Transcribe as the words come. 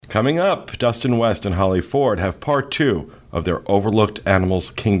Coming up, Dustin West and Holly Forde have part 2 of their Overlooked Animals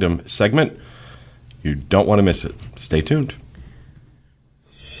Kingdom segment. You don't want to miss it. Stay tuned.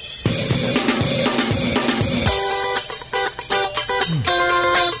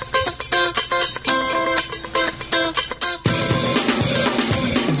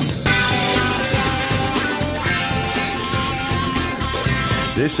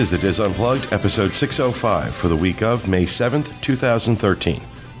 This is the Diz Unplugged, episode 605 for the week of May 7th, 2013.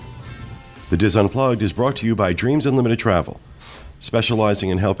 The Diz Unplugged is brought to you by Dreams Unlimited Travel,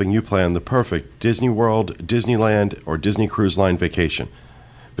 specializing in helping you plan the perfect Disney World, Disneyland, or Disney Cruise Line vacation.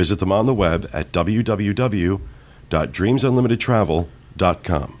 Visit them on the web at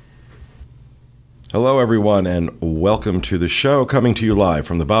www.dreamsunlimitedtravel.com. Hello, everyone, and welcome to the show, coming to you live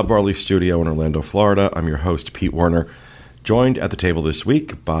from the Bob Varley Studio in Orlando, Florida. I'm your host, Pete Werner. Joined at the table this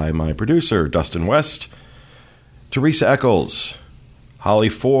week by my producer, Dustin West, Teresa Eccles, Holly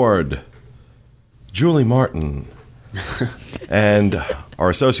Forde, Julie Martin, and our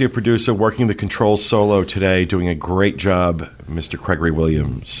associate producer working the controls solo today, doing a great job, Mr. Gregory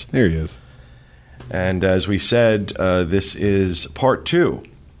Williams. There he is. And as we said, this is part 2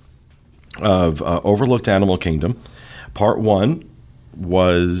 of Overlooked Animal Kingdom. Part 1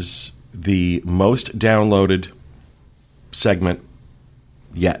 was the most downloaded segment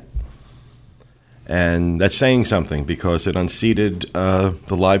yet, and that's saying something because it unseated the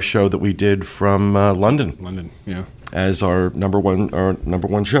live show that we did from London, yeah, as our number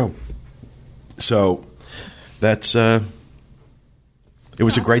one show. So that's it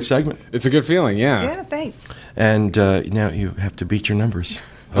was a great segment. It's a good feeling, yeah. Yeah, thanks. And now you have to beat your numbers,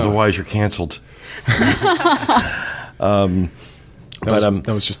 otherwise you're canceled. That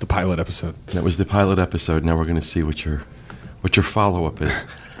was just the pilot episode. That was the pilot episode. Now we're going to see what your follow-up is.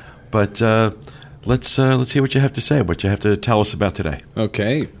 But let's hear what you have to say, what you have to tell us about today.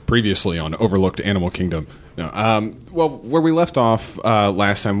 Okay. Previously on Overlooked Animal Kingdom. Well, where we left off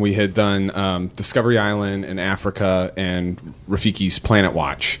last time, we had done Discovery Island in Africa and Rafiki's Planet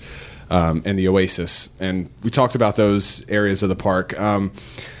Watch and the Oasis. And we talked about those areas of the park. I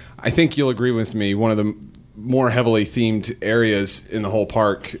think you'll agree with me, one of the more heavily themed areas in the whole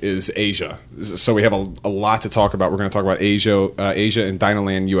park is Asia. So we have a lot to talk about. We're going to talk about Asia and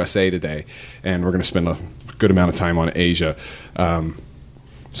Dinoland USA today, and we're going to spend a good amount of time on Asia.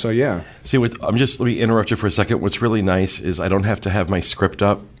 So yeah. See, let me interrupt you for a second. What's really nice is I don't have to have my script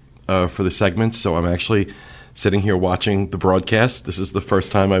up for the segments, so I'm actually sitting here watching the broadcast. This is the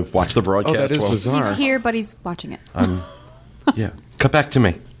first time I've watched the broadcast. Oh, that is bizarre. He's here, but he's watching it. Yeah. Cut back to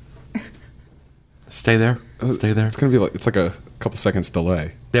me. Stay there. Stay there. It's going to be it's like a couple seconds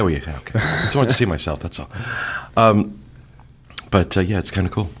delay. There we go. Okay. I just wanted to see myself, that's all. But yeah, it's kind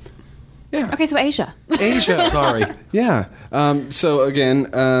of cool. Yeah. Okay, so Asia. Sorry. Yeah. So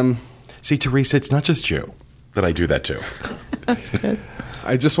again... see, Teresa, it's not just you that I do that to. That's good.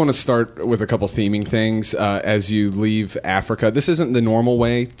 I just want to start with a couple theming things as you leave Africa. This isn't the normal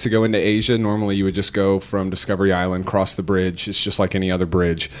way to go into Asia. Normally, you would just go from Discovery Island, cross the bridge. It's just like any other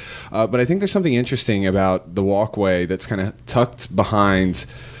bridge. But I think there's something interesting about the walkway that's kind of tucked behind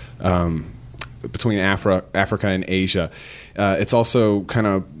between Africa and Asia. It's also kind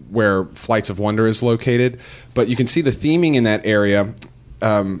of where Flights of Wonder is located. But you can see the theming in that area.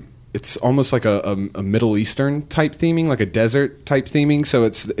 It's almost like a Middle Eastern type theming, like a desert type theming. So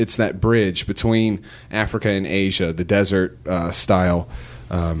it's that bridge between Africa and Asia, the desert style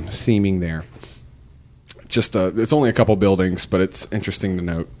theming there. Just it's only a couple buildings, but it's interesting to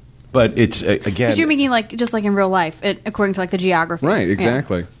note. But it's again, because you're meaning just like in real life, according to like the geography, right?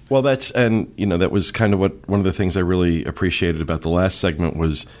 Exactly. Yeah. Well, that was kind of one of the things I really appreciated about the last segment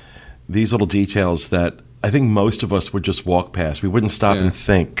was these little details that I think most of us would just walk past. We wouldn't stop and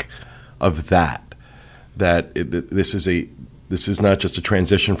think of that. This is not just a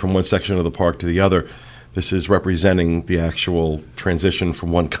transition from one section of the park to the other. This is representing the actual transition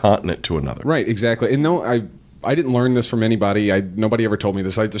from one continent to another. Right, exactly. And no, I didn't learn this from anybody. Nobody ever told me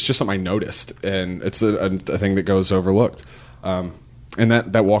this. It's just something I noticed, and it's a thing that goes overlooked. And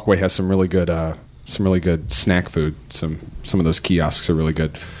that walkway has some really good snack food. Some of those kiosks are really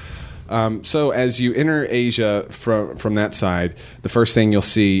good. So as you enter Asia from that side, the first thing you'll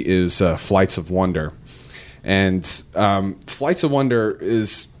see is Flights of Wonder, and Flights of Wonder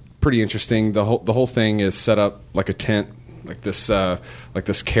is pretty interesting. The whole thing is set up like a tent, like this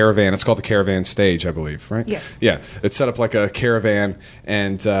caravan. It's called the Caravan Stage, I believe, right? Yes. Yeah, it's set up like a caravan,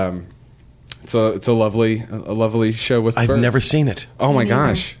 and it's a lovely show with birds. I've never seen it. Oh my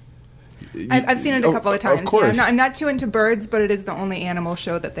gosh. I've seen it a couple of times. Of course. Yeah, I'm not too into birds, but it is the only animal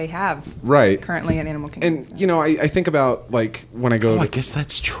show that they have currently in Animal Kingdom. And, I think about, like, when I go I guess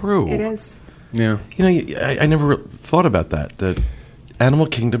that's true. It is. Yeah. I never thought about that. The Animal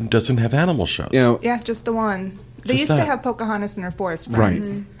Kingdom doesn't have animal shows. Yeah, just the one. They Just used to that. have Pocahontas and her forest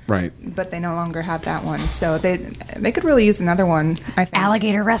friends. Right. But they no longer have that one. So they could really use another one, I think.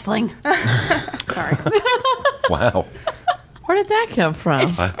 Alligator wrestling. Sorry. Wow. Where did that come from?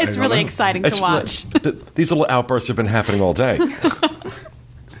 It's really exciting to watch. These little outbursts have been happening all day.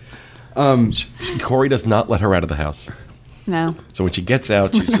 Corey does not let her out of the house. No. So when she gets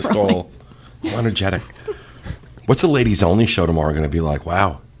out, she's just all energetic. What's the ladies only show tomorrow going to be like?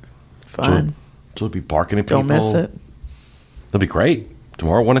 Wow. Fun. She'll be barking at people. Don't miss it. It'll be great.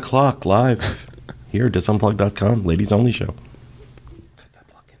 Tomorrow, 1 o'clock, live here at disunplug.com. Ladies only show.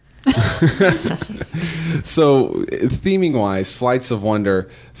 So, theming-wise, Flights of Wonder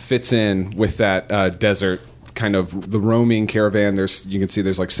fits in with that desert kind of the roaming caravan. You can see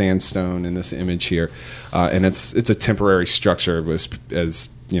there's like sandstone in this image here, and it's a temporary structure as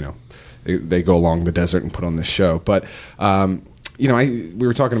they go along the desert and put on this show. But we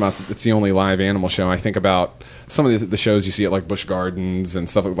were talking about it's the only live animal show. I think about some of the shows you see at like Busch Gardens and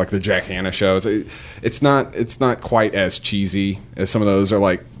stuff like the Jack Hanna shows. It's not quite as cheesy as some of those are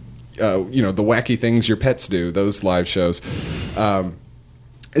like. The wacky things your pets do, those live shows.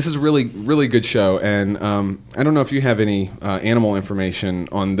 This is a really, really good show, and I don't know if you have any animal information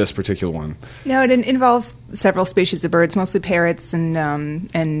on this particular one. No, it involves several species of birds, mostly parrots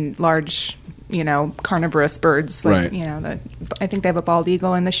and large, carnivorous birds. Like, Right. I think they have a bald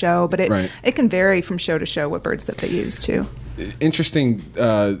eagle in the show, but Right. it can vary from show to show what birds that they use too. Interesting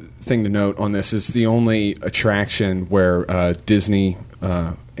thing to note on this is the only attraction where Disney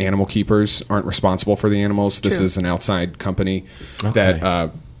animal keepers aren't responsible for the animals. This True. is an outside company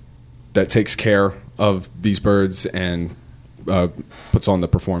that takes care of these birds and puts on the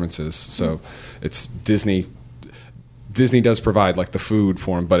performances. So it's Disney. Disney does provide like the food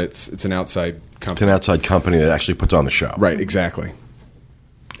for them, but it's an outside company. It's an outside company that actually puts on the show. Right, exactly.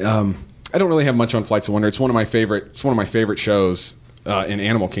 I don't really have much on Flights of Wonder. It's one of my favorite shows in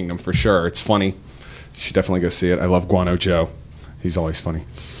Animal Kingdom for sure. It's funny. You should definitely go see it. I love Guano Joe. He's always funny.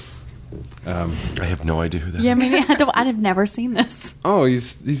 I have no idea who that is. Yeah, I mean, I've never seen this. Oh,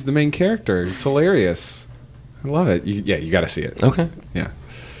 he's the main character. He's hilarious. I love it. You got to see it. Okay. Yeah.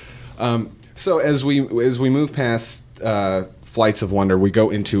 So as we move past Flights of Wonder, we go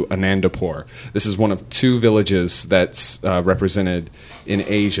into Anandapur. This is one of two villages that's represented in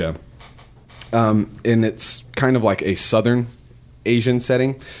Asia, and it's kind of like a southern Asian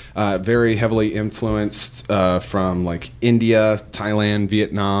setting, very heavily influenced from like India, Thailand,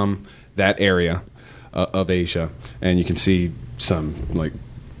 Vietnam, that area of Asia, and you can see some like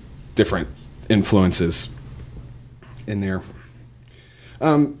different influences in there.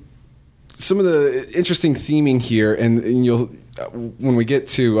 Some of the interesting theming here, and you'll when we get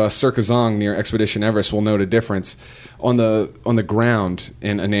to Sirkazong near Expedition Everest, we'll note a difference on the ground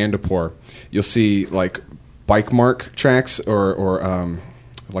in Anandapur. You'll see like bike mark tracks or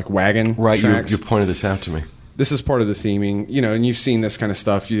like wagon tracks. You pointed this out to me. This is part of the theming, and you've seen this kind of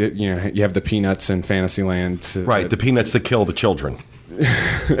stuff. You have the peanuts in Fantasyland, Right, the peanuts that kill the children.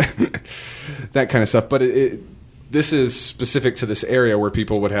 that kind of stuff. But this is specific to this area where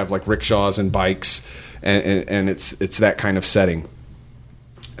people would have like rickshaws and bikes, and it's that kind of setting.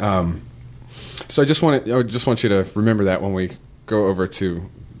 So I just want you to remember that when we go over to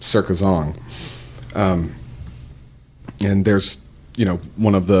Sirkazong. And there's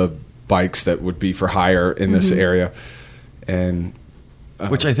one of the bikes that would be for hire in this area, and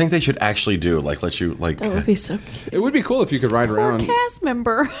Which I think they should actually do. Like, let you, like... That would be so cute. it would be cool if you could ride Poor around. cast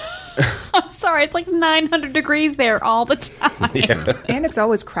member. I'm sorry, it's like 900 degrees there all the time. Yeah. And it's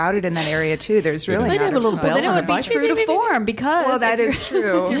always crowded in that area too. There's really They'd not have a little ton bell of- Then it on would a be bike. true to form because Well, that if is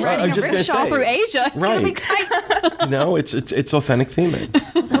true. you're Right, riding I'm a just gonna rickshaw say. through Asia, it's going to be Right. tight. No, it's authentic theming.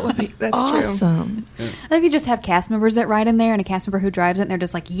 That would be That's true. awesome. If you just have cast members that ride in there and a cast member who drives it and they're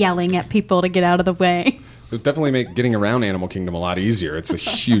just like yelling at people to get out of the way. It would definitely make getting around Animal Kingdom a lot easier. It's a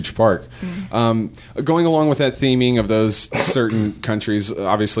huge park. Going along with that theming of those certain countries,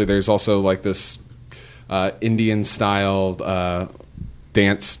 obviously there's also like this Indian-style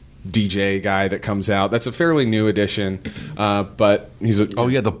dance DJ guy that comes out. That's a fairly new addition, but he's a... Oh,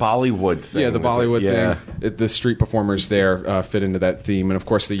 yeah, the Bollywood thing. Yeah, the Bollywood Yeah. thing. The street performers there fit into that theme, and of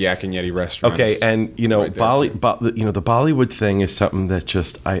course the Yak and Yeti restaurants. Okay, and right there, too. the Bollywood thing is something that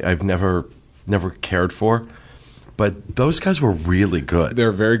just I've never cared for, but those guys were really good.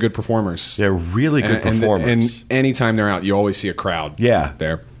 They're very good performers. They're really good performers. And anytime they're out, you always see a crowd. Yeah.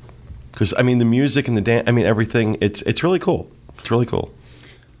 there. Because I mean, the music and the dance. I mean, everything. It's really cool. It's really cool.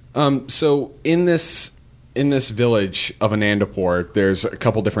 So in this village of Anandapur, there's a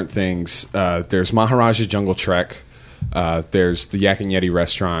couple different things. There's Maharaja Jungle Trek. There's the Yak and Yeti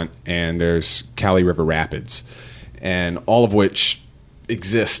restaurant, and there's Kali River Rapids, and all of which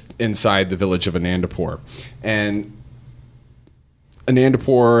exist inside the village of Anandapur. And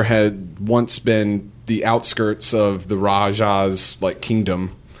Anandapur had once been the outskirts of the Raja's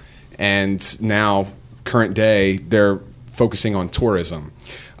kingdom, and now, current day, they're focusing on tourism,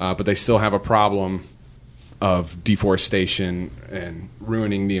 but they still have a problem of deforestation and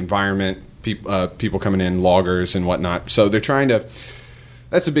ruining the environment. People coming in, loggers and whatnot. So they're trying to.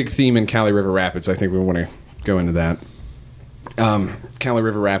 That's a big theme in Kali River Rapids. I think we want to go into that. Kali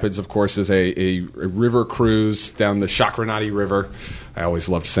River Rapids, of course, is a river cruise down the Chakranati River. I always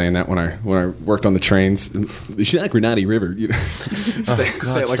loved saying that when I worked on the trains. The Chakranati River, you know, say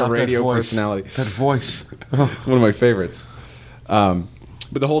it like a radio personality. That voice, one of my favorites.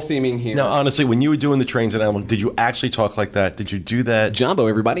 But the whole theming here. Now, honestly, when you were doing the trains and animals, did you actually talk like that? Did you do that? Jumbo,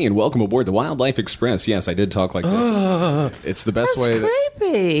 everybody, and welcome aboard the Wildlife Express. Yes, I did talk like this. It's the best way.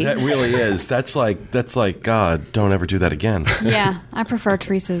 Creepy. That really is. That's like God. Don't ever do that again. Yeah, I prefer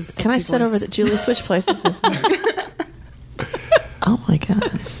Teresa's. Can I sexy sit voice. over the Julie switch places with me? Oh my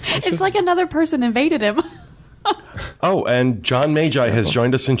gosh. It's like another person invaded him. Oh, and John Magi has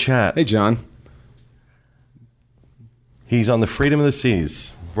joined us in chat. Hey, John. He's on the Freedom of the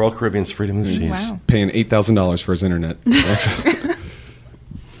Seas, Royal Caribbean's Freedom of the Seas. Wow. Paying $8,000 for his internet.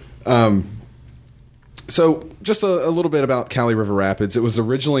 So just a little bit about Kali River Rapids. It was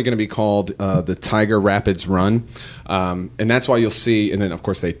originally going to be called the Tiger Rapids Run, and that's why you'll see, and then of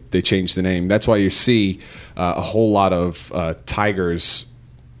course they changed the name. That's why you see a whole lot of tigers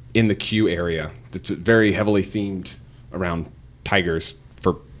in the queue area. It's very heavily themed around tigers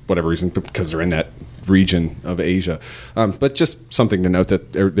for whatever reason, because they're in that region of Asia. But just something to note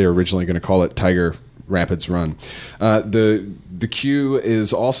that they're originally going to call it Tiger Rapids Run. The queue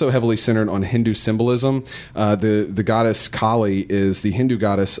is also heavily centered on Hindu symbolism. The goddess Kali is the Hindu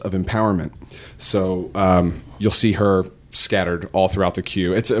goddess of empowerment. So you'll see her scattered all throughout the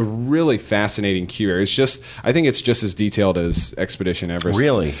queue. It's a really fascinating queue area. I think it's just as detailed as Expedition Everest.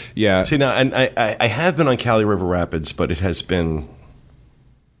 Really? Yeah. See, now, and I have been on Kali River Rapids, but it has been,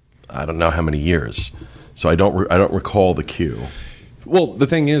 I don't know how many years. So I don't recall the queue. Well, the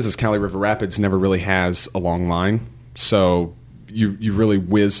thing is Kali River Rapids never really has a long line, so you really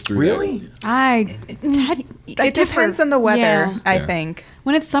whiz through. Really? It depends on the weather, Yeah. I think.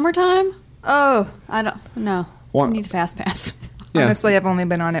 When it's summertime, I don't know. Well, I need a fast pass. Yeah. Honestly, I've only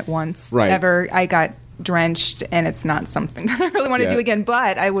been on it once. Right. Ever. I got drenched, and it's not something that I really want to Yeah. do again,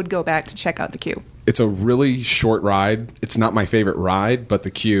 but I would go back to check out the queue. It's a really short ride. It's not my favorite ride, but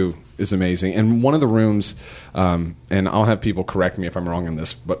the queue is amazing. And one of the rooms, and I'll have people correct me if I'm wrong on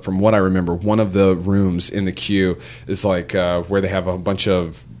this, but from what I remember, one of the rooms in the queue is where they have a bunch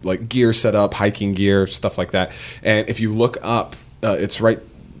of gear set up, hiking gear, stuff like that. And if you look up, it's right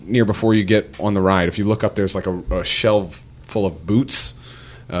near before you get on the ride. If you look up, there's a shelf full of boots,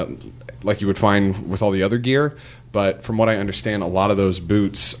 like you would find with all the other gear. But from what I understand, a lot of those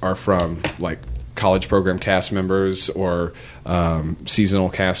boots are from college program cast members or seasonal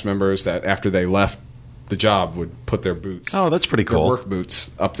cast members that after they left the job would put their boots. Oh, that's pretty cool. Their work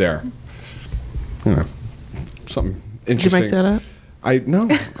boots up there. Something Did you interesting. make that up? No.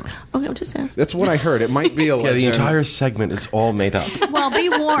 Okay, I'm just asking. That's what I heard. It might be a Yeah, legend. the entire segment is all made up. Well, be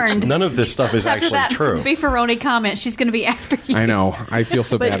warned. None of this stuff is After actually that true. beefaroni comment, she's going to be after you. I know. I feel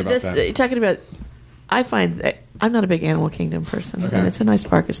so bad But about that. talking about, I find that I'm not a big Animal Kingdom person, Okay. and it's a nice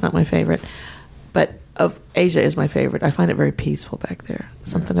park. It's not my favorite, but of Asia is my favorite. I find it very peaceful back there.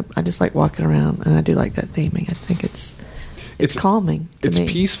 Something I just like walking around, and I do like that theming. I think it's calming to It's me.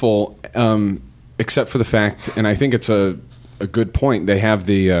 peaceful, except for the fact, and I think it's a good point. They have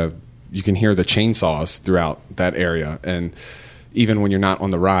you can hear the chainsaws throughout that area, and even when you're not on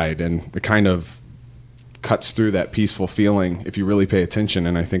the ride, and it kind of cuts through that peaceful feeling if you really pay attention.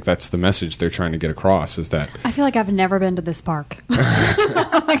 And I think that's the message they're trying to get across, is that I feel like I've never been to this park.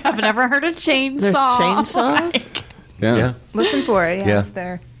 I've never heard a chainsaw. There's chainsaws. Yeah. Listen for it. Yeah, Yeah. it's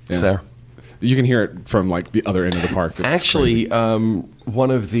there. It's Yeah. there. you can hear it from the other end of the park. It's Actually, crazy.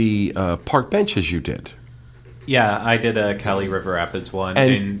 one of the park benches you did. Yeah, I did a Kali River Rapids one,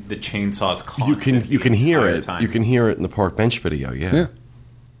 And and the chainsaws You constant can the hear entire it. time. You can hear it in the park bench video. Yeah. Yeah.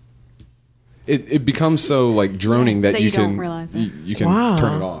 It becomes so droning that That you you can don't realize it. you can Wow.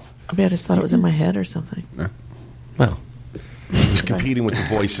 turn it off. Maybe I just thought it was in my head or something. Well, he was competing with the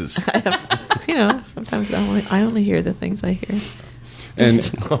voices. Sometimes I only hear the things I hear.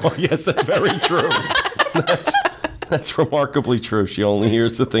 And Oh, yes, that's very true. That's remarkably true. She only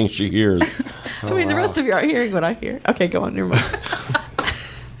hears the things she hears. I mean, the rest of you aren't hearing what I hear. Okay, go on. Never mind.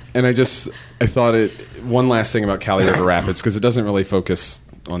 And I thought one last thing about Cali River Rapids, because it doesn't really focus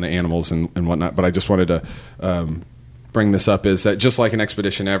on the animals and whatnot, but I just wanted to bring this up, is that just like in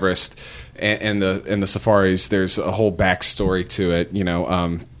Expedition Everest and the safaris, there's a whole backstory to it.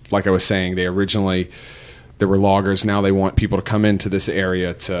 Like I was saying, there were loggers. Now they want people to come into this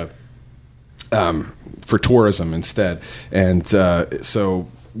area for tourism instead. And so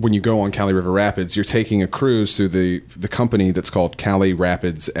when you go on Cali River Rapids, you're taking a cruise through the company that's called Cali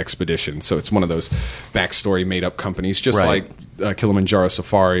Rapids Expedition. So it's one of those backstory made-up companies, just Right. like Kilimanjaro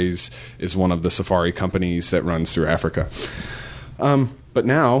Safaris is one of the safari companies that runs through Africa. But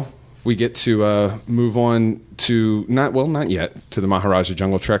now we get to move on to, not yet, to the Maharaja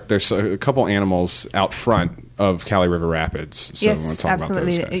Jungle Trek. There's a couple animals out front of Cali River Rapids. So I want Yes, to talk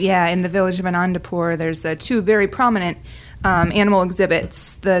absolutely. about those guys. Yeah, in the village of Anandapur, there's two very prominent animal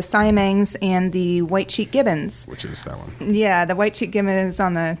exhibits: the Siamangs and the white-cheeked gibbons. Which is that one? Yeah, the white-cheeked gibbon is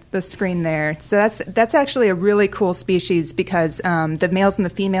on the screen there. So that's actually a really cool species because the males and the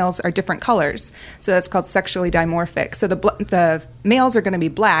females are different colors. So that's called sexually dimorphic. So the males are going to be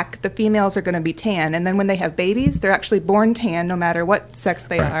black, the females are going to be tan, and then when they have babies, they're actually born tan no matter what sex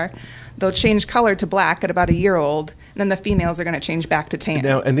they are. They'll change color to black at about a year old, and then the females are going to change back to tan.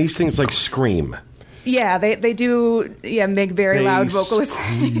 Now, and these things like scream. Yeah, they do make very They loud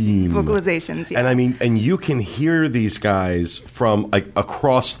scream. vocalizations. Yeah. And I mean, and you can hear these guys from like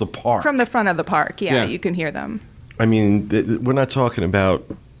across the park. From the front of the park, Yeah. you can hear them. I mean, we're not talking about,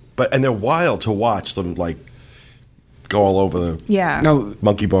 and they're wild to watch them like go all over the Yeah. Now,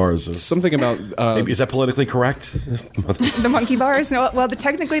 monkey bars. something about Maybe, is that politically correct? The monkey bars? No, well,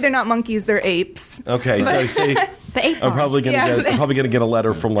 technically they're not monkeys; they're apes. Okay, so see, The ape I'm probably bars. gonna Yeah. get a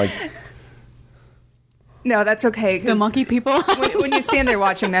letter from like No, that's okay. 'cause The monkey people. when you stand there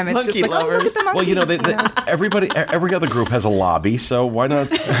watching them, it's just Monkey like, oh, look lovers. at the monkeys. well, you know, every other group has a lobby, so why not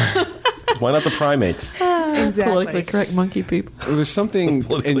the primates? Exactly. Politically correct monkey people. there's something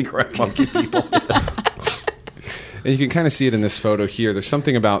Politically correct monkey people. and you can kind of see it in this photo here. There's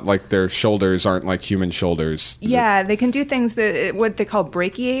something about like their shoulders aren't like human shoulders. Yeah, they can do things that what they call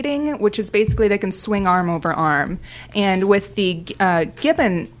brachiating, which is basically they can swing arm over arm. And with the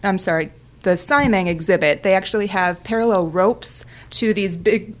the Siamang exhibit, they actually have parallel ropes to these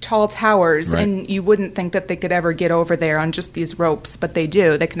big, tall towers, Right. and you wouldn't think that they could ever get over there on just these ropes, but they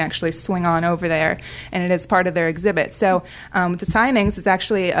do. They can actually swing on over there, and it is part of their exhibit. So the Siamangs is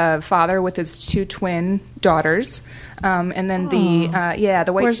actually a father with his two twin daughters, and then the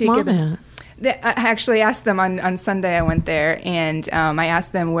white Where's sheep Mom gibbons. at? I actually asked them on Sunday. I went there and I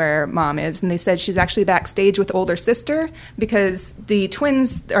asked them where Mom is, and they said she's actually backstage with older sister because the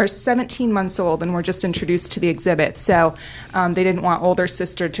twins are 17 months old and were just introduced to the exhibit. So they didn't want older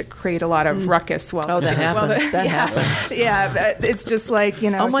sister to create a lot of ruckus. Oh, that happens. That happens. Yeah, but it's just like,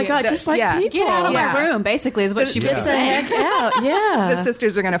 you know. Oh my God, just like people. Get out of Yeah. my room, basically, is what she was Get the saying. heck out. Yeah. The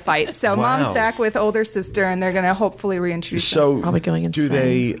sisters are going to fight. So Wow. Mom's back with older sister, and they're going to hopefully reintroduce them. So, Probably going do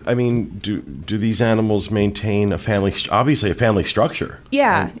insane. they? I mean, do these animals maintain obviously a family structure?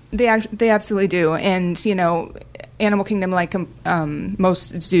 Yeah, they absolutely do, and you know, Animal Kingdom, like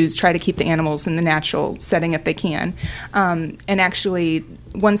most zoos, try to keep the animals in the natural setting if they can. And actually,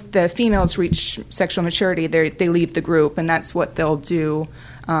 once the females reach sexual maturity, they leave the group, and that's what they'll do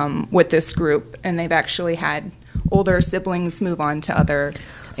with this group. And they've actually had older siblings move on to other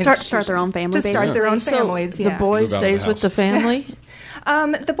Start their own family, to start their own basically. families. So Yeah. the boy Move out of the stays with house. the family?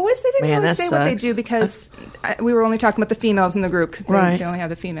 The boys, they didn't Man, really that say what they sucks. do because we were only talking about the females in the group because Right. they only have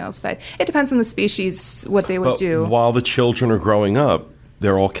the females. But it depends on the species what they would But do. while the children are growing up,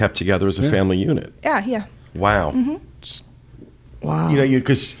 they're all kept together as a family unit. Yeah. Wow. Wow. You know,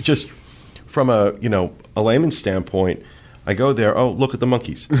 because just from a layman's standpoint, I go there. Oh, look at the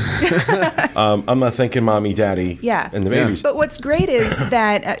monkeys. I'm not thinking mommy, daddy, Yeah. and the babies. But what's great is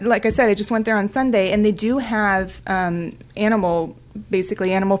that, like I said, I just went there on Sunday, and they do have animal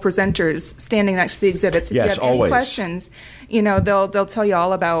presenters standing next to the exhibits. If Yes, you have always. any questions, they'll tell you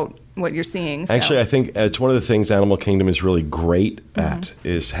all about what you're seeing. So. Actually, I think it's one of the things Animal Kingdom is really great at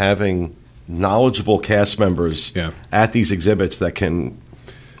is having knowledgeable cast members Yeah. at these exhibits that can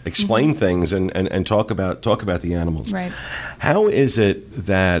explain things and talk about the animals. Right. How is it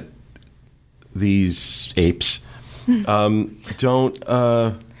that these apes don't?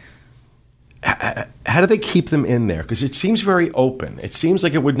 How do they keep them in there? Because it seems very open. It seems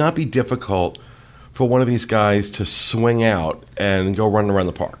like it would not be difficult for one of these guys to swing out and go running around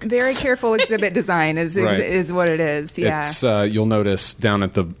the park. Very careful exhibit design is what it is. Yeah. It's, you'll notice down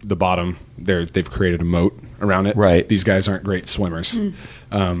at the bottom there, they've created a moat around it. Right. These guys aren't great swimmers.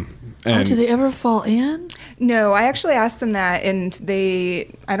 And do they ever fall in? No, I actually asked them that, and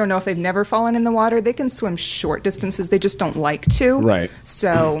I don't know if they've never fallen in the water. They can swim short distances. They just don't like to. Right.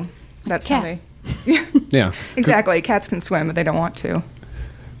 So that's how Cat. Yeah. Exactly. Cats can swim, but they don't want to.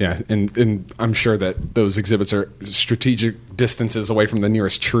 Yeah, and I'm sure that those exhibits are strategic distances away from the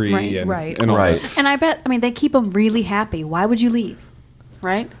nearest tree. Right. And, Right. and all Right. that. And I bet, they keep them really happy. Why would you leave?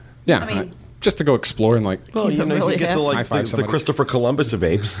 Right? Yeah. I mean- just to go explore and Well, Keep you them know, really you get happy. High the five the somebody. Christopher Columbus of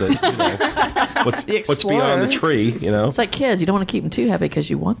apes that, what's beyond the explorer. tree, It's like kids. You don't want to keep them too heavy because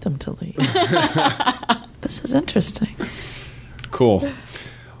you want them to leave. This is interesting. Cool.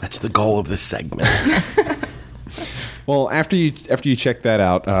 That's the goal of this segment. Well, after you check that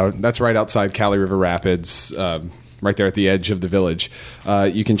out, that's right outside Cali River Rapids, right there at the edge of the village.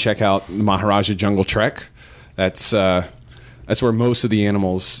 You can check out the Maharaja Jungle Trek. That's where most of the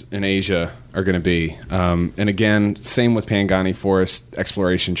animals in Asia are going to be. And again, same with Pangani Forest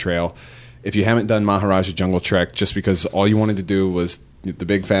Exploration Trail. If you haven't done Maharaja Jungle Trek, just because all you wanted to do was the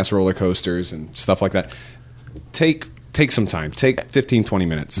big fast roller coasters and stuff like that, take some time. Take 15, 20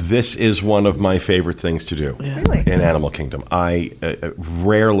 minutes. This is one of my favorite things to do Really? in Animal Kingdom. I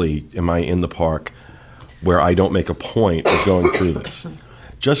rarely am I in the park where I don't make a point of going through this.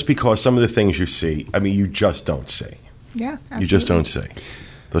 Just because some of the things you see, you just don't see. Yeah, absolutely. You just don't see.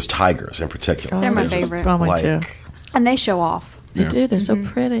 Those tigers in particular. They're my There's favorite. Oh, mine too. And they show off. They Yeah. do. They're so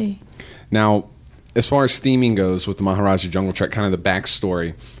pretty. Now, as far as theming goes with the Maharaja Jungle Trek, kind of the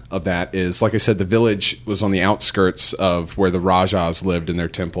backstory of that is, like I said, the village was on the outskirts of where the Rajas lived in their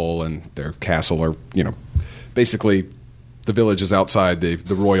temple and their castle, or, basically the village is outside the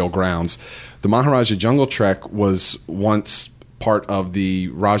royal grounds. The Maharaja Jungle Trek was once part of the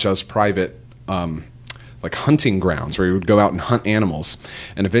Raja's private hunting grounds where he would go out and hunt animals.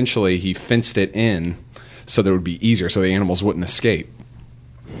 And eventually he fenced it in so that it would be easier, so the animals wouldn't escape.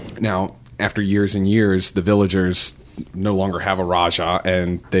 Now, after years and years, the villagers no longer have a Raja,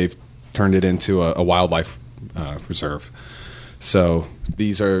 and they've turned it into a wildlife reserve. So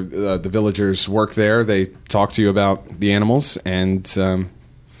these are the villagers work there. They talk to you about the animals, and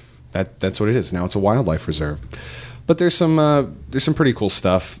that's what it is. Now it's a wildlife reserve. But there's some pretty cool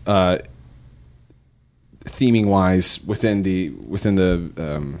stuff theming wise within the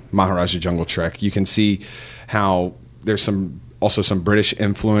Maharaja Jungle Trek. You can see how there's also some British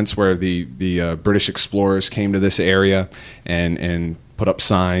influence where the British explorers came to this area and put up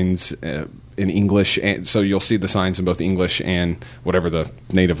signs in English, and so you'll see the signs in both English and whatever the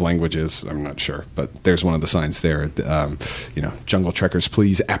native language is. I'm not sure, but there's one of the signs there. Jungle trekkers,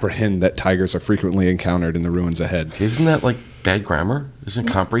 please apprehend that tigers are frequently encountered in the ruins ahead. Isn't that like bad grammar? Isn't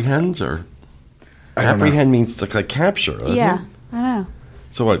it comprehends or I don't know. apprehend means like capture? Doesn't Yeah, it? I know.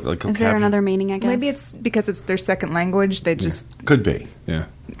 So what? Like Is there another meaning, I guess? Maybe it's because it's their second language. They just Could be. Yeah,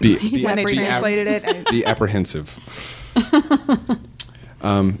 when they translated it. be apprehensive.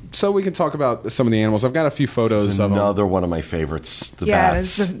 So we can talk about some of the animals. I've got a few photos It's of them. another one of my favorites. The Yeah,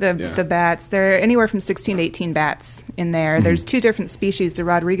 bats. the bats. There are anywhere from 16 to 18 bats in there. There's two different species, the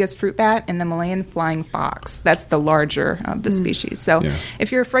Rodriguez fruit bat and the Malayan flying fox. That's the larger of the species. So Yeah.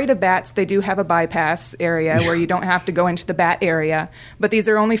 if you're afraid of bats, they do have a bypass area where you don't have to go into the bat area. But these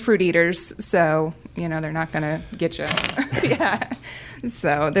are only fruit eaters, so, they're not going to get you. Yeah.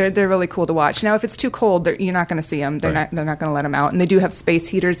 So they're really cool to watch. Now, if it's too cold, you're not going to see them. They're Right. not going to let them out. And they do have space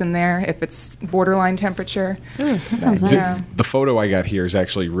heaters in there if it's borderline temperature. Ooh, that sounds nice. Yeah. The photo I got here is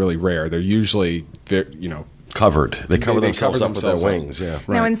actually really rare. They're usually, covered. They cover They themselves cover up with their themselves up. wings. Yeah. Right.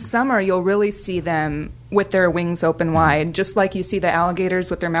 Now, in summer, you'll really see them with their wings open wide, just like you see the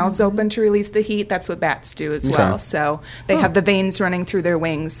alligators with their mouths open to release the heat. That's what bats do as well. So they have the veins running through their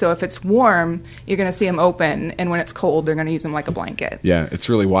wings. So if it's warm, you're going to see them open, and when it's cold, they're going to use them like a blanket. Yeah, it's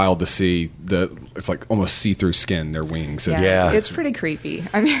really wild to see it's like almost see-through skin, their wings. Yeah. It's pretty creepy.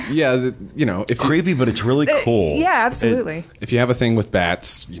 I mean, Yeah, if you, Creepy, but it's really cool. yeah, absolutely. if you have a thing with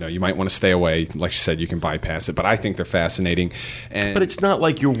bats, you might want to stay away. Like you said, you can bypass it, but I think they're fascinating. And But it's not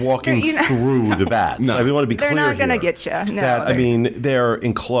like you're walking through the bats. No. I want to be They're clear not gonna here. get ya. No, That, they're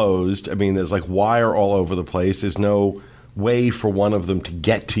enclosed. There's like wire all over the place. There's no way for one of them to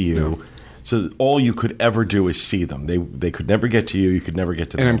get to you. No. So all you could ever do is see them. They could never get to you. You could never get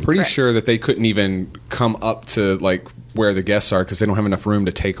to them. And I'm pretty Correct. sure that they couldn't even come up to like where the guests are because they don't have enough room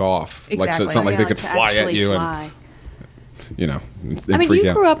to take off. Like, so it's not Exactly. like they Yeah, could to fly at actually you fly. and and freak you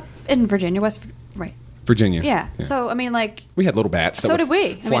out. grew up in Virginia, right? Virginia. Yeah. So I mean, like, We had little bats that so would did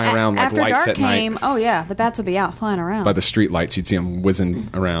we. fly around like after lights dark at came. night. Oh yeah, the bats would be out flying around. By the street lights, you'd see them whizzing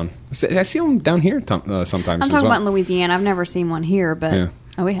around. I see them down here sometimes I'm as talking well. about in Louisiana. I've never seen one here, but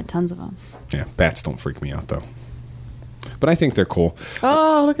Yeah. we had tons of them. Yeah, bats don't freak me out, though. But I think they're cool.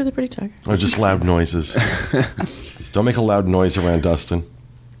 Oh, look at the pretty tiger. Or just loud noises. Just don't make a loud noise around Dustin.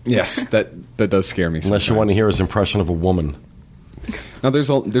 Yes, that does scare me Unless you want to sometimes. hear his impression of a woman. Now, there's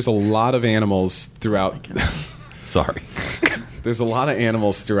a lot of animals throughout... Sorry. There's a lot of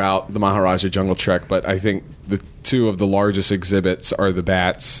animals throughout the Maharaja Jungle Trek, but I think the two of the largest exhibits are the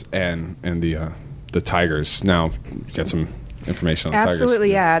bats and the tigers. Now, get some information on tigers.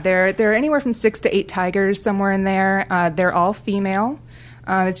 Absolutely, yeah. There are anywhere from 6 to 8 tigers somewhere in there. They're all female.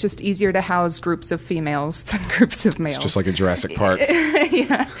 It's just easier to house groups of females than groups of males. It's just like a Jurassic Park.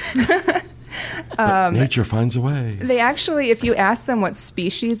 But nature finds a way. They actually, if you ask them what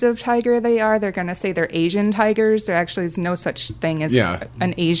species of tiger they are, they're going to say they're Asian tigers. There actually is no such thing as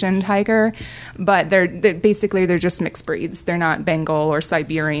an Asian tiger, but they're just mixed breeds. They're not Bengal or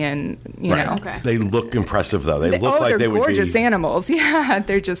Siberian, you Right. know. Okay. They look impressive, though. They look like they're they would be... gorgeous animals. Yeah,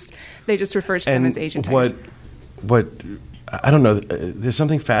 they just refer to them as Asian tigers. What I don't know. There's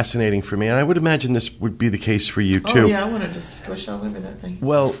something fascinating for me, and I would imagine this would be the case for you too. Oh, yeah, I want to just squish all over that thing.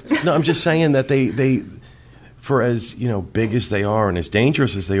 Well, no, I'm just saying that they, for as big as they are and as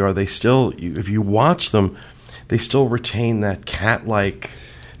dangerous as they are, they still, if you watch them, they still retain that cat-like.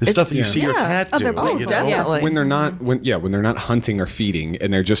 The stuff that you see your cat do. they're you know? definitely. When they're not hunting or feeding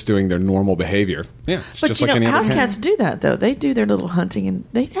and they're just doing their normal behavior. Yeah, it's But just you like know, any other house cat. cats do that though. They do their little hunting and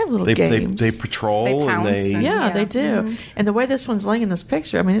they have little games. They patrol They and pounce they. and- yeah, Yeah. they do. Mhm. And the way this one's laying in this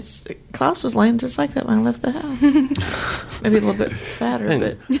picture, I mean, Klaus was laying just like that when I left the house. Maybe a little bit fatter,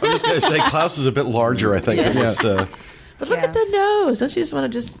 but I'm just gonna say Klaus is a bit larger. I think. It was, but look at the nose. Don't you just want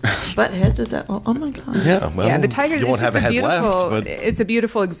to just butt heads with that? Oh my god. yeah. Well, Yeah, the tiger. You It's won't just have a a head beautiful. left, but It's a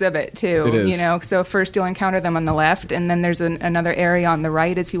beautiful exhibit too. It is. You know, so first you'll encounter them on the left, and then there's another area on the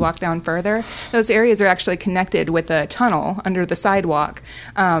right as you walk down further. Those areas are actually connected with a tunnel under the sidewalk,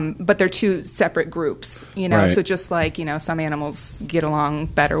 but they're two separate groups. You know, Right. so just like some animals get along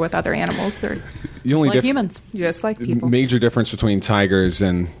better with other animals, they're The only Like humans. just like people. major difference between tigers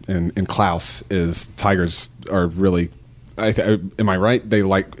and Klaus is tigers are really. Am I right?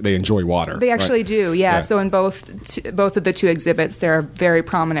 They enjoy water. They actually right? do, yeah. So in both of the two exhibits, there are very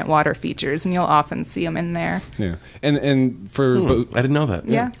prominent water features, and you'll often see them in there. Yeah, and for I didn't know that.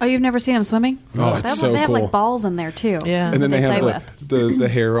 Yeah. Oh, you've never seen them swimming? Oh, it's so They have cool. like balls in there too. Yeah. and then that they stay have the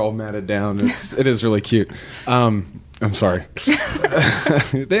hair all matted down. It is really cute. I'm sorry.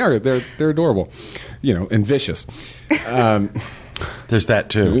 They're adorable, and vicious. There's that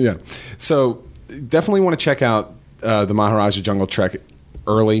too. Yeah. So definitely want to check out the Maharaja Jungle Trek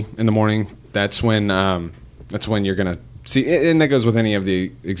early in the morning. That's when you're gonna see, and that goes with any of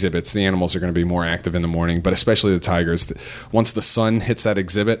the exhibits. The animals are going to be more active in the morning, but especially the tigers. Once the sun hits that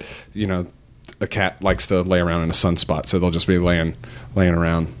exhibit, a cat likes to lay around in a sunspot, so they'll just be laying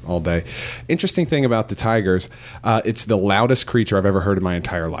around all day. Interesting thing about the tigers, it's the loudest creature I've ever heard in my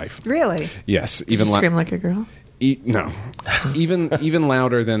entire life. Really? Yes, Did you scream like a girl? No, even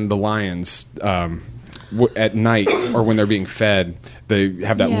louder than the lions. At night or when they're being fed, they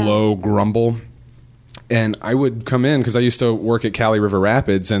have that Yeah. low grumble. And I would come in because I used to work at Cali River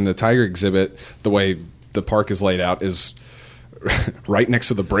Rapids, and the tiger exhibit, the way the park is laid out, is right next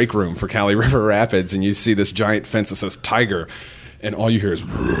to the break room for Cali River Rapids, and you see this giant fence that says tiger, and all you hear is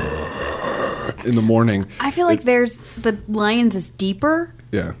in the morning. I feel like the lions is deeper.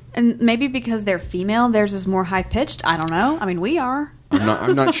 Yeah. And maybe because they're female, theirs is more high pitched. I don't know. I mean, we are.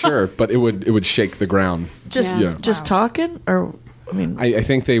 I'm not sure, but it would shake the ground. Just Yeah. just talking, or I mean, I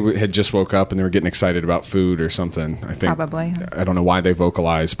think they had just woke up and they were getting excited about food or something. I think Probably. I don't know why they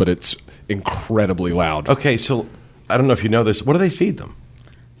vocalize, but it's incredibly loud. Okay, so I don't know if you know this. What do they feed them?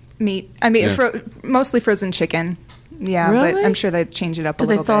 Meat. I mean, Yeah. mostly frozen chicken. Yeah, but Really? I'm sure they change it up do a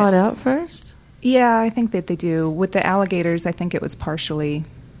they little thaw bit. it out first? Yeah, I think that they do. With the alligators, I think it was partially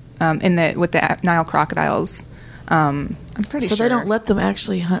with the Nile crocodiles. I'm pretty So sure. they don't let them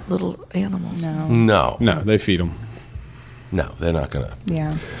actually hunt little animals. No. No, they feed them. No, they're not gonna.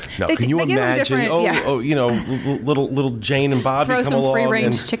 Yeah. No, They- can you they give 'em imagine? different- yeah. Little Jane and Bobby Throw come some along free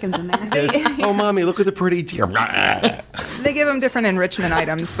range and chickens in there. there's, oh, mommy, look at the pretty deer. They give them different enrichment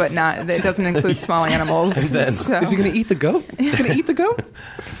items, but it doesn't include small animals. then- So- Is he going to eat the goat? He's going to eat the goat?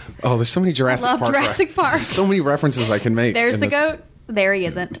 Oh, there's so many Jurassic Love Park. Jurassic Park. So many references I can make. There's in the this. goat. There he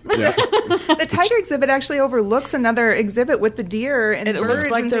isn't. Yeah. The tiger exhibit actually overlooks another exhibit with the deer and And it birds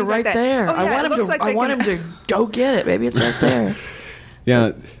looks like and they're things right like that. there. Oh, yeah, I want it him looks to. like I they want can- him to go get it. Maybe it's right there.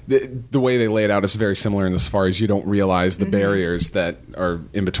 Yeah, the way they lay it out is very similar in the safaris. You don't realize the barriers that are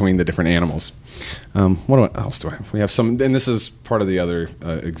in between the different animals. What else do I have? We have some, and this is part of the other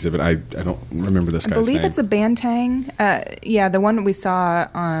exhibit. I don't remember this guy's name. I believe it's a bantang. Yeah, the one we saw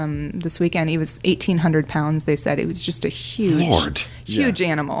this weekend, he was 1,800 pounds, they said. It was just a huge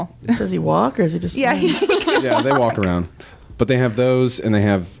animal. Does he walk or is he just... Yeah, yeah, they walk around. But they have those, and they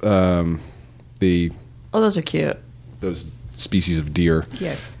have the... Oh, those are cute. Those species of deer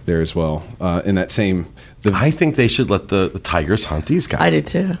yes. there as well. In that same... I think they should let the tigers hunt these guys. I do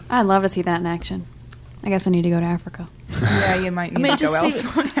too. I'd love to see that in action. I guess I need to go to Africa. Yeah, you might need to go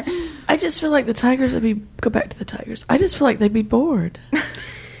elsewhere. I just feel like the tigers would be... Go back to the tigers. I just feel like they'd be bored. I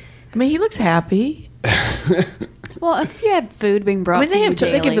mean, he looks happy. Well, if you had food being brought to you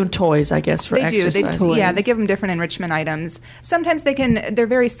daily. They give them toys, I guess, for exercise. Yeah, they give them different enrichment items. Sometimes they're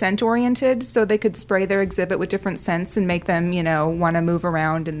very scent oriented, so they could spray their exhibit with different scents and make them, want to move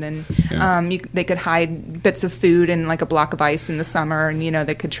around. And then they could hide bits of food in like a block of ice in the summer, and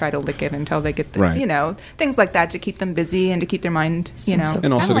they could try to lick it until they get the, things like that to keep them busy and to keep their mind,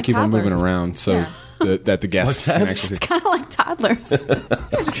 and also to keep them moving around. So. Yeah. That the guests can actually see. It's kind of like toddlers.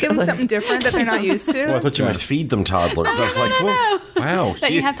 Just give them something different that they're not used to. Well, I thought you might feed them toddlers. I was like, wow.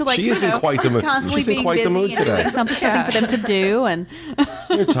 That you have to she isn't quite the mood. constantly She's in being quite busy the mood and today. doing something for them to do. And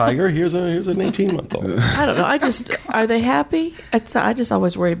Here, tiger. Here's an 18-month-old. I don't know. Are they happy? I just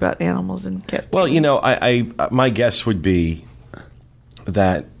always worry about animals and cats. Well, I my guess would be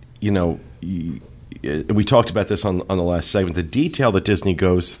that we talked about this on the last segment. The detail that Disney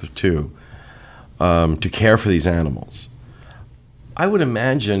goes to care for these animals, I would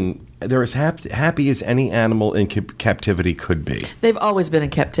imagine they're as happy as any animal in captivity could be. They've always been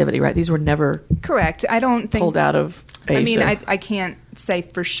in captivity, right? These were never correct. I don't think pulled out of Asia. I mean, I can't say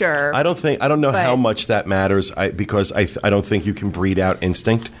for sure. I don't know how much that matters. Because I don't think you can breed out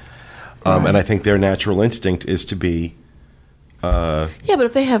instinct, and I think their natural instinct is to be. Yeah, but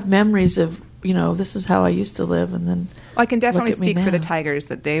if they have memories of this is how I used to live, and then. I can definitely speak for the tigers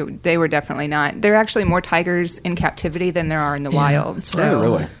that they were definitely not. There are actually more tigers in captivity than there are in the wild. So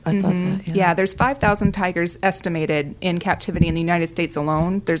really, I thought that. Yeah, there's 5,000 tigers estimated in captivity in the United States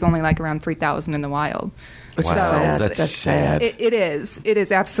alone. There's only like around 3,000 in the wild. Which wow, that's sad. It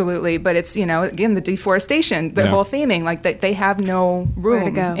is absolutely. But it's again the deforestation, the whole theming, like they have no room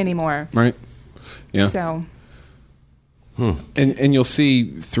to go anymore. Right. Yeah. So. And you'll see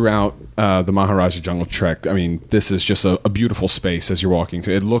throughout the Maharaja Jungle Trek. I mean, this is just a beautiful space as you're walking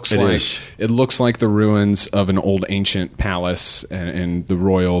through. It looks like the ruins of an old ancient palace and the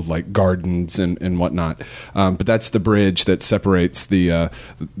royal gardens and whatnot. But that's the bridge that separates the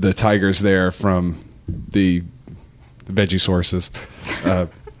tigers there from the veggie sources.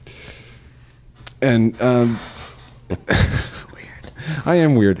 And weird. I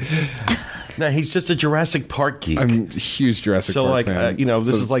am weird. No, he's just a Jurassic Park geek. I'm a huge Jurassic Park fan. This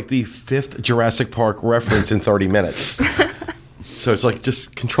is like the 5th Jurassic Park reference in 30 minutes. So it's like,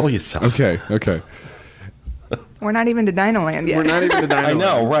 just control yourself. Okay. We're not even to Dino Land yet. We're not even to Dino I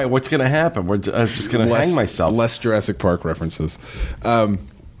know, Land. right? What's going to happen? I'm just going to hang myself. Less Jurassic Park references.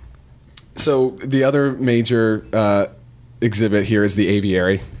 So the other major exhibit here is the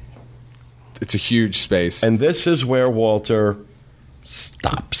aviary. It's a huge space. And this is where Walter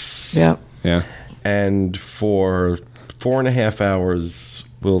stops. Yeah. Yeah. And for 4.5 hours,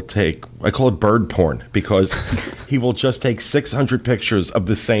 we'll take, I call it bird porn, because he will just take 600 pictures of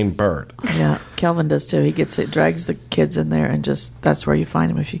the same bird. Yeah. Kelvin does too. He drags the kids in there, and that's where you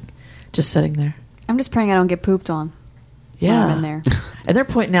find him if you just sitting there. I'm just praying I don't get pooped on. Yeah. When I'm in there. And they're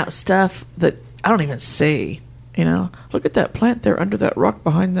pointing out stuff that I don't even see. Look at that plant there under that rock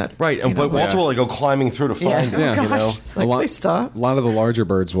behind that. Right, and but Walter will go climbing through to find it. Yeah. Oh, gosh. It's like, please stop. A lot of the larger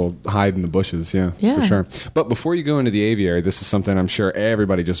birds will hide in the bushes, for sure. But before you go into the aviary, this is something I'm sure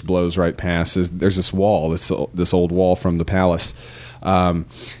everybody just blows right past. There's this wall, this old wall from the palace.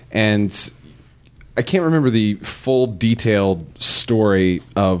 And I can't remember the full detailed story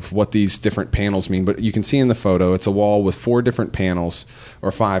of what these different panels mean, but you can see in the photo, it's a wall with 4 different panels, or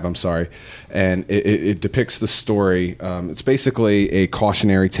 5, I'm sorry, and it depicts the story. It's basically a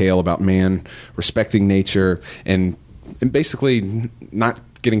cautionary tale about man respecting nature and basically not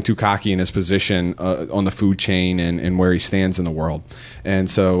getting too cocky in his position on the food chain and where he stands in the world. And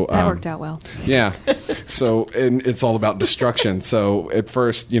so that worked out well. Yeah. So, and it's all about destruction. So at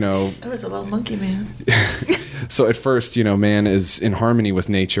first, It was a little monkey man. So at first, man is in harmony with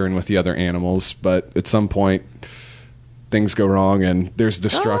nature and with the other animals, but at some point things go wrong and there's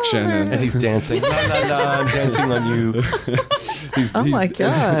destruction. Oh, And he's dancing. No, I'm dancing on you. Oh my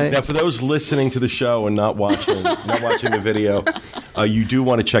god! Now, for those listening to the show and not watching the video, you do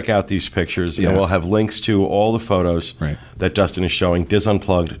want to check out these pictures, and we'll have links to all the photos that Dustin is showing.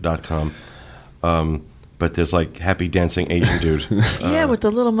 disunplugged.com. But there's like happy dancing Asian dude. Yeah, with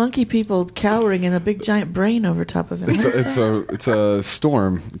the little monkey people cowering and a big giant brain over top of him. It's a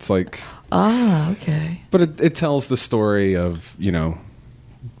storm. It's like okay. But it tells the story of, you know,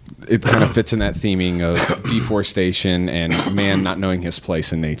 it kind of fits in that theming of deforestation and man not knowing his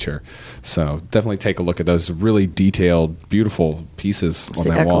place in nature. So definitely take a look at those really detailed, beautiful pieces on that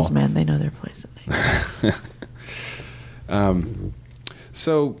wall. The Eccles man, they know their place in nature.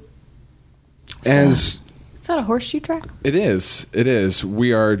 So as Is that a horseshoe track? it is.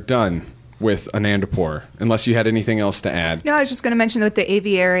 We are done with Anandapur, unless you had anything else to add. No, I was just going to mention with the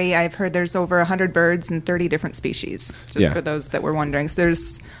aviary, I've heard there's over 100 birds and 30 different species, just for those that were wondering. So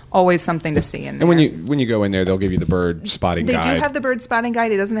there's always something to see in there. And when you go in there, they'll give you the bird spotting They guide. do have the bird spotting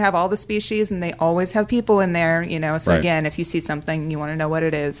guide. It doesn't have all the species, and they always have people in there, you know. So Right. again, if you see something, you want to know what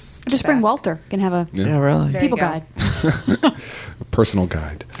it is. Just bring ask. Walter. Can have a Yeah, really. There you people go. guide. A personal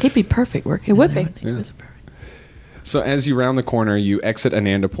guide. He'd be perfect working. It would in there, be. wouldn't he? He was perfect. So as you round the corner, you exit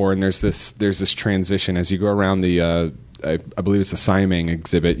Anandapur, and there's this transition as you go around the I believe it's the Siamang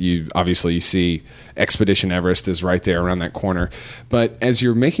exhibit. You see Expedition Everest is right there around that corner. But as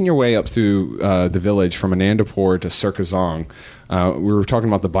you're making your way up through the village from Anandapur to Sirkazong, we were talking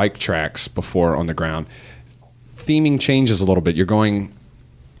about the bike tracks before on the ground. Theming changes a little bit. You're going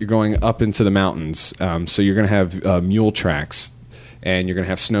up into the mountains, so you're going to have mule tracks. And you're going to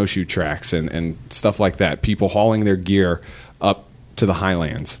have snowshoe tracks and stuff like that. People hauling their gear up to the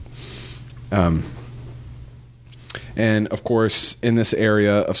highlands. And of course, in this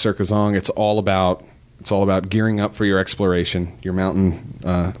area of Sirkazong, it's all about gearing up for your exploration, your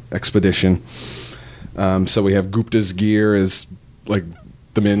mountain expedition. So we have Gupta's gear is like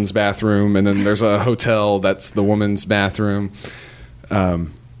the men's bathroom, and then there's a hotel that's the woman's bathroom.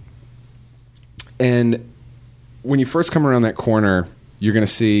 And when you first come around that corner, you're going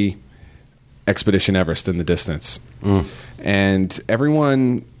to see Expedition Everest in the distance. And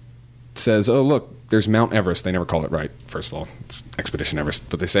everyone says, oh, look, there's Mount Everest. They never call it right, first of all. It's Expedition Everest.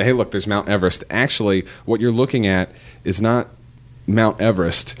 But they say, hey, look, there's Mount Everest. Actually, what you're looking at is not Mount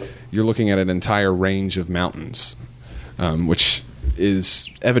Everest. You're looking at an entire range of mountains, which is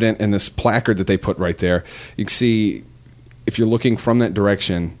evident in this placard that they put right there. You can see, if you're looking from that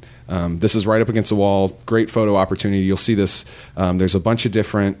direction, this is right up against the wall. Great photo opportunity. You'll see this. There's a bunch of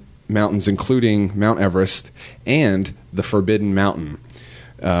different mountains, including Mount Everest and the Forbidden Mountain.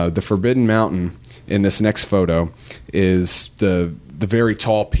 The Forbidden Mountain in this next photo is the very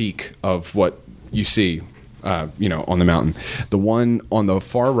tall peak of what you see, on the mountain. The one on the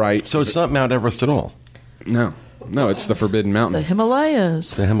far right. So it's not Mount Everest at all. No, it's the Forbidden Mountain. The Himalayas.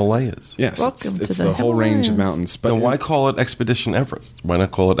 It's the Himalayas. Yes, Welcome it's to the the whole range of Himalayas. mountains. But Then why call it Expedition Everest? Why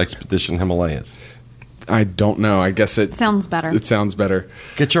not call it Expedition Himalayas? I don't know. I guess it Sounds better. It sounds better.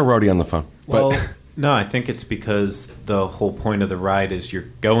 Get your roadie on the phone. Well, no, I think it's because the whole point of the ride is you're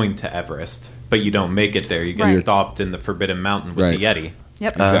going to Everest, but you don't make it there. You get Right. stopped in the Forbidden Mountain with Right. the Yeti.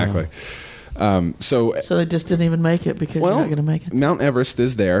 Yep. Exactly. So they just didn't even make it because you're not going to make it. Mount Everest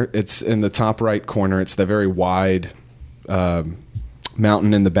is there. It's in the top right corner. It's the very wide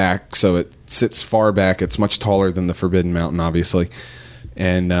mountain in the back, so it sits far back. It's much taller than the Forbidden Mountain, obviously.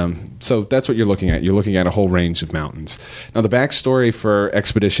 And so that's what you're looking at. You're looking at a whole range of mountains. Now, the backstory for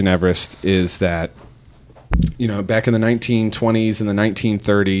Expedition Everest is that, back in the 1920s and the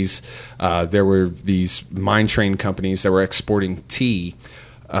 1930s, there were these mine train companies that were exporting tea,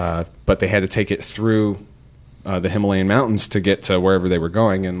 but they had to take it through the Himalayan mountains to get to wherever they were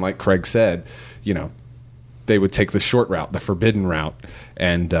going. And like Craig said, they would take the short route, the forbidden route,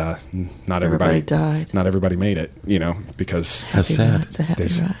 and not everybody died. Not everybody made it, because How sad. It's a happy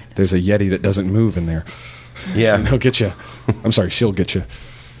there's, ride. there's a Yeti that doesn't move in there. Yeah. And he'll get you. I'm sorry, she'll get you.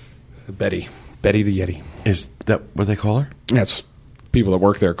 Betty the Yeti. Is that what they call her? That's people that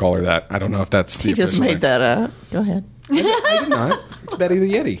work there call her that. I don't know if that's the He just official made name. that up. Go ahead. I did not. It's Betty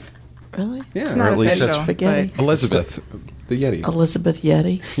the Yeti. Really? Yeah, It's or not at least official. Spaghetti. but- Elizabeth the Yeti. Elizabeth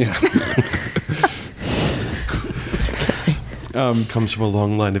Yeti. Yeah. Comes from a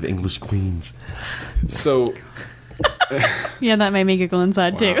long line of English queens. So Yeah, that made me giggle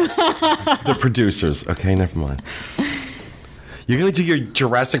inside too. The producers. Okay, never mind. You're going to do your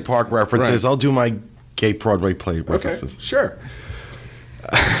Jurassic Park references. Right. I'll do my gay Broadway play okay, references. sure.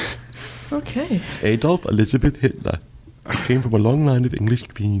 Okay. Adolf Elizabeth Hitler came from a long line of English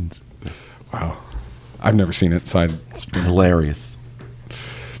queens. Wow. I've never seen it, so It's been hilarious.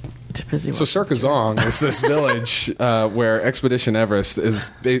 Too busy So watching Circazong is this village where Expedition Everest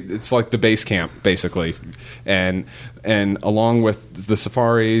it's like the base camp, basically. And along with the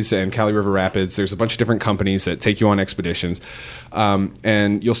safaris and Cali River Rapids, there's a bunch of different companies that take you on expeditions.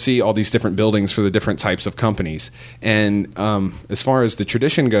 And you'll see all these different buildings for the different types of companies. And as far as the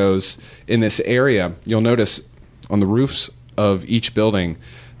tradition goes, in this area, you'll notice on the roofs of each building,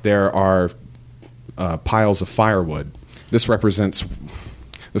 there are piles of firewood. This represents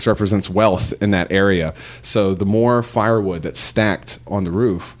wealth in that area. So the more firewood that's stacked on the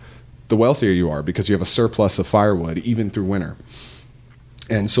roof, the wealthier you are because you have a surplus of firewood even through winter.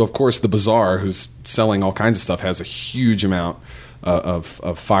 And so, of course, the bazaar, who's selling all kinds of stuff, has a huge amount of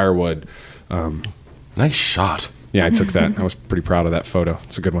firewood. Nice shot. Yeah, I took that. I was pretty proud of that photo.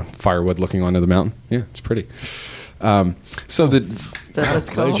 It's a good one. Firewood looking onto the mountain. Yeah, it's pretty. So That's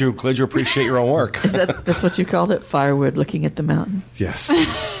Glad you appreciate your own work. that's what you called it? Firewood looking at the mountain. Yes,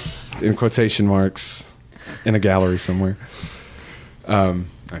 in quotation marks, in a gallery somewhere. I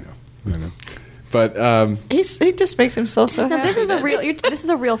know. But He just makes himself so No, happy. this is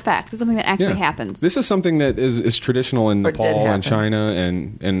a real fact. This is something that actually happens. This is something that is traditional in Or did Nepal and happen. China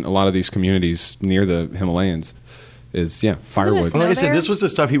and a lot of these communities near the Himalayas. Is firewood. Well, like I said, there? this was the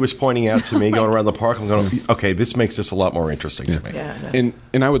stuff he was pointing out to me going around the park. I'm going, okay, this makes this a lot more interesting to me. Yeah, it does.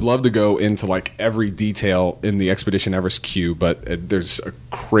 And I would love to go into like every detail in the Expedition Everest queue, but there's a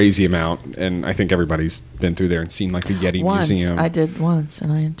crazy amount, and I think everybody's been through there and seen like the Yeti once. Museum. I did once,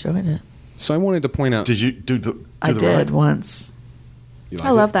 and I enjoyed it. So I wanted to point out. Did you do the? I did ride? once. You like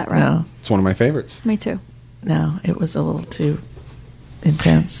I love it? that ride. No, It's one of my favorites. Me too. no, it was a little too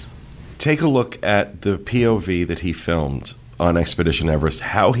intense. Take a look at the POV that he filmed on Expedition Everest.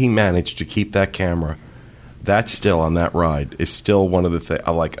 How he managed to keep that camera that still on that ride is still one of the things.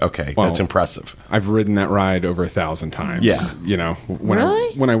 I'm like, okay, Well, that's impressive. I've ridden that ride over 1,000 times. Yeah. You know, when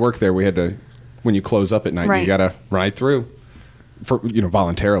Really? when I worked there, we had to, when you close up at night, you Right. got to ride through for,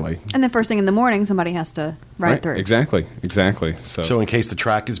 voluntarily. And then first thing in the morning, somebody has to ride through. Exactly. So in case the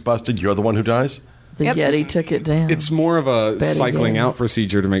track is busted, you're the one who dies? The Yep. Yeti took it down. It's more of a Betty cycling Yeti. out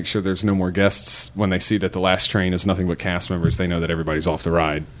procedure to make sure there's no more guests. When they see that the last train is nothing but cast members, they know that everybody's off the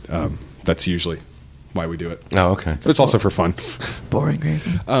ride. That's usually why we do it. Oh, okay. But it's also for fun. boring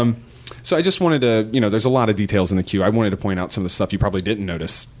crazy. So I just wanted to, there's a lot of details in the queue. I wanted to point out some of the stuff you probably didn't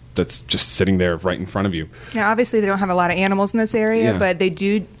notice that's just sitting there right in front of you. Now, obviously, they don't have a lot of animals in this area, Yeah. but they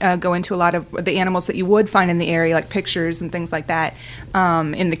do go into a lot of the animals that you would find in the area, like pictures and things like that,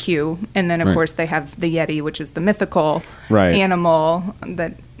 in the queue. And then, of Right. course, they have the Yeti, which is the mythical Right. animal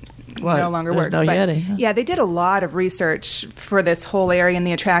that What? no longer There's works. no But Yeti, huh? yeah, they did a lot of research for this whole area and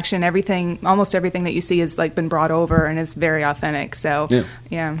the attraction. Almost everything that you see has been brought over and is very authentic. So,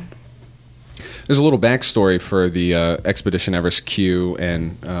 yeah. There's a little backstory for the Expedition Everest queue,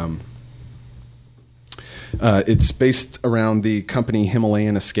 and it's based around the company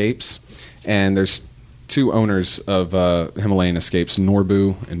Himalayan Escapes, and there's two owners of Himalayan Escapes,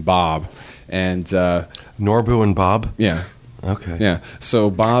 Norbu and Bob, and Norbu and Bob? yeah. Okay. Yeah.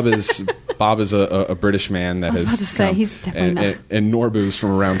 So Bob is a British man that has about to say, come, he's definitely and Norbu's from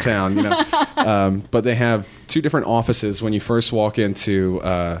around town, but they have two different offices when you first walk into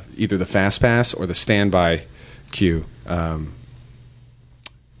either the Fast Pass or the standby queue.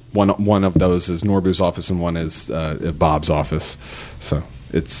 One of those is Norbu's office and one is Bob's office. So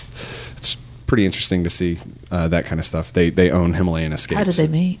it's pretty interesting to see that kind of stuff. They own Himalayan Escapes. How did they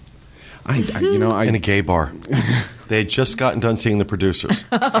meet? In a gay bar. They had just gotten done seeing the producers.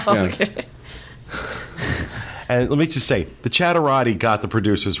 Okay. And let me just say, the Chatterati got the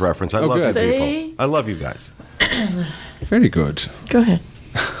producers reference. I love you good. See? people. I love you guys. Very good. Go ahead.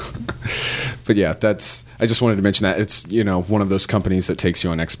 But yeah, I just wanted to mention that. It's, one of those companies that takes you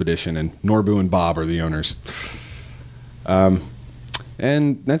on expedition, and Norbu and Bob are the owners.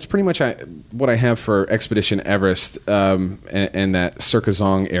 And that's pretty much what I have for Expedition Everest and that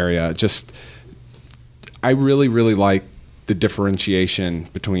Circazong area. Just, I really, really like the differentiation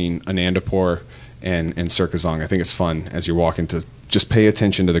between Anandapur and Circazong. I think it's fun as you're walking to just pay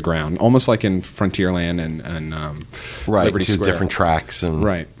attention to the ground, almost like in Frontierland and Right, Liberty to Square. different tracks. And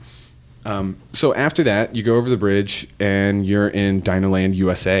Right. So after that, you go over the bridge and you're in Dinoland,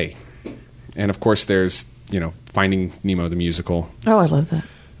 USA. And of course, there's, Finding Nemo the musical. Oh, I love that.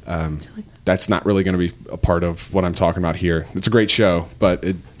 That's not really going to be a part of what I'm talking about here. It's a great show, but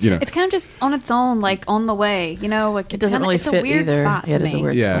It's kind of just on its own, like on the way. It doesn't really it's fit a weird either. spot Yeah, to it is a me.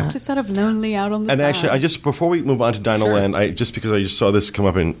 weird Yeah. spot. Just sort of lonely out on the And side. actually, before we move on to Dinoland, because I just saw this come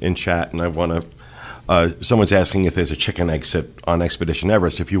up in chat, and I want to. Someone's asking if there's a chicken exit on Expedition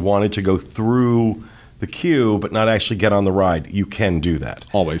Everest. If you wanted to go through the queue but not actually get on the ride, you can do that.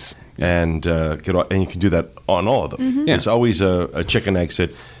 Always. And get on, and you can do that on all of them. Mm-hmm. There's always a chicken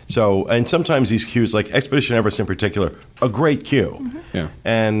exit. So, and sometimes these queues, like Expedition Everest in particular, a great queue. Mm-hmm. Yeah.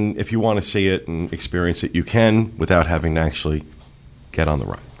 And if you want to see it and experience it, you can without having to actually get on the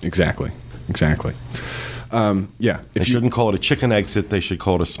ride. Exactly. Yeah. They shouldn't call it a chicken exit. They should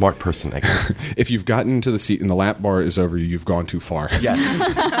call it a smart person exit. If you've gotten to the seat and the lap bar is over you, you've gone too far. Yes.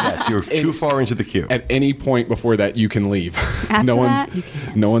 Yes, you're too far into the queue. At any point before that, you can leave. After no one, that, you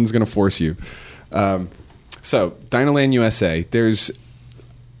can't. No one's going to force you. So, Dinoland USA. There's,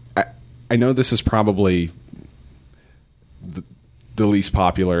 I know this is probably the least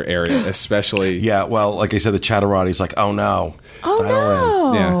popular area, especially. Yeah, well, like I said, the Chatterati's like, oh no. Oh Dinoland.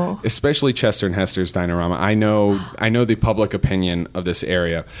 no! Yeah, especially Chester and Hester's Dinorama. I know the public opinion of this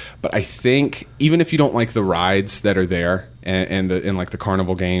area, but I think even if you don't like the rides that are there and like the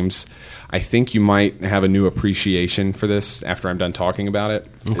carnival games, I think you might have a new appreciation for this after I'm done talking about it.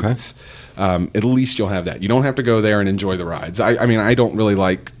 Okay. At least you'll have that. You don't have to go there and enjoy the rides. I mean, I don't really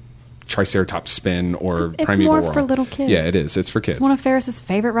like Triceratops Spin or It's Primeval more World. for little kids. Yeah, it is. It's for kids. It's one of Ferris's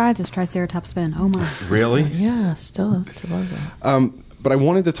favorite rides is Triceratops Spin. Oh my! Really? Yeah, still love that. But I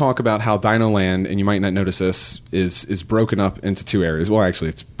wanted to talk about how Dinoland, and you might not notice this, is broken up into two areas. Well,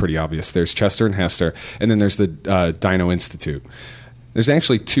 actually, it's pretty obvious. There's Chester and Hester, and then there's the Dino Institute. There's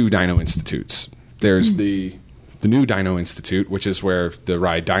actually two Dino Institutes. There's the new Dino Institute, which is where the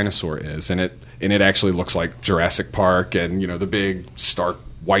ride Dinosaur is, and it actually looks like Jurassic Park, and the big stark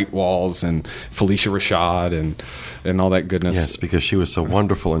white walls and Felicia Rashad and all that goodness. Yes, because she was so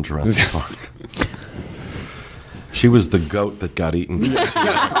wonderful in Jurassic Park. She was the goat that got eaten.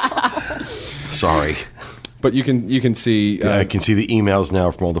 Sorry. But you can see. I can see the emails now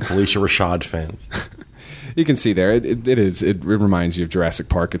from all the Felicia Rashad fans. You can see there. It reminds you of Jurassic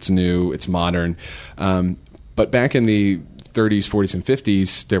Park. It's new. It's modern. But back in the 30s, 40s, and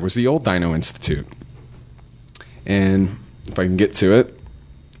 50s, there was the old Dino Institute. And if I can get to it,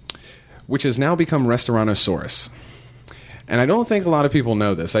 which has now become Restaurantosaurus. And I don't think a lot of people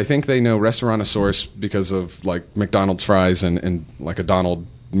know this. I think they know Restaurantosaurus because of like McDonald's fries and like a Donald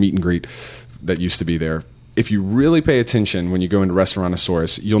meet and greet that used to be there. If you really pay attention when you go into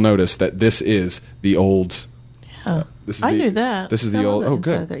Restaurantosaurus, you'll notice that this is the old. Yeah, I knew that. This is I the love old. that Oh,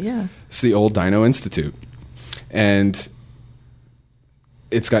 inside good. of there, yeah. It's the old Dino Institute, and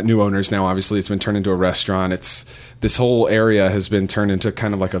it's got new owners now. Obviously, it's been turned into a restaurant. This whole area has been turned into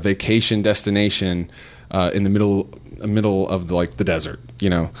kind of like a vacation destination in the middle of the desert,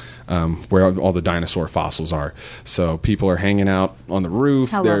 where all the dinosaur fossils are. So people are hanging out on the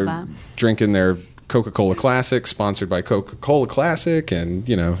roof. I love They're that. drinking their Coca-Cola Classic, sponsored by Coca-Cola Classic, and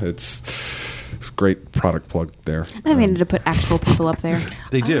it's a great product plug there. I think they need to put actual people up there.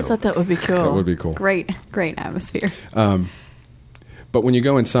 They I do. just thought that would be cool. That would be cool. Great atmosphere. But when you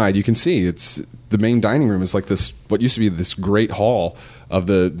go inside, you can see it's the main dining room is like this, what used to be this great hall of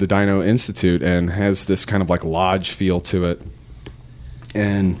the Dino Institute, and has this kind of like lodge feel to it.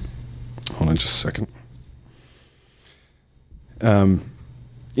 And hold on just a second.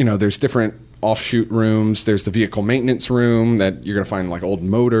 There's different offshoot rooms. There's the vehicle maintenance room that you're going to find like old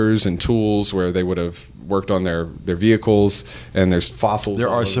motors and tools where they would have worked on their vehicles. And there's fossils. There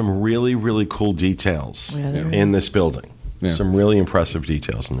all are over. some really, really cool details Yeah, there in this building. Yeah. Some really impressive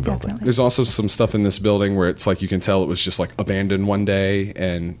details in the building. Definitely. There's also some stuff in this building where it's like you can tell it was just like abandoned one day,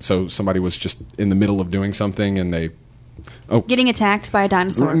 and so somebody was just in the middle of doing something and they Getting attacked by a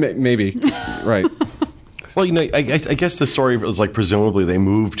dinosaur. maybe right. Well, I guess the story was like presumably they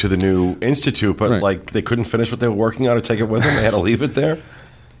moved to the new institute, but Right. like they couldn't finish what they were working on or take it with them. They had to leave it there.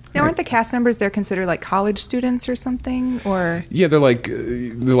 Now, aren't the cast members there considered like college students or something? Or Yeah, they're like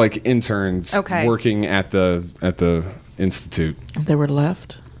interns Okay. working at the institute. They were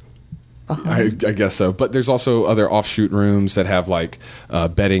left behind. I guess so. But there's also other offshoot rooms that have like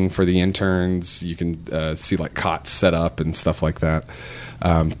bedding for the interns. You can see like cots set up and stuff like that.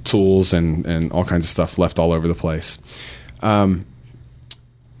 Tools and all kinds of stuff left all over the place. Now,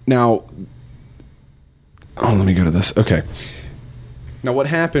 let me go to this. Okay. Now, what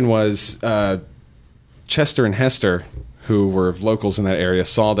happened was Chester and Hester, who were locals in that area,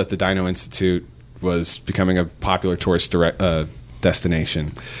 saw that the Dino Institute was becoming a popular tourist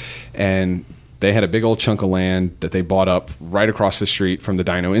destination. And they had a big old chunk of land that they bought up right across the street from the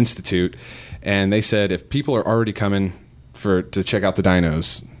Dino Institute. And they said, if people are already coming to check out the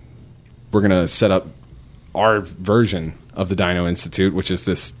dinos, we're going to set up our version of the Dino Institute, which is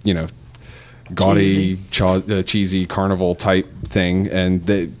this, gaudy, cheesy carnival type thing, and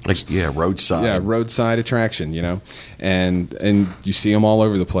roadside attraction, and you see them all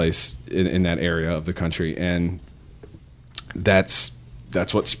over the place in that area of the country, and that's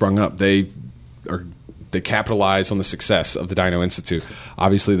what sprung up. They capitalized on the success of the Dino Institute.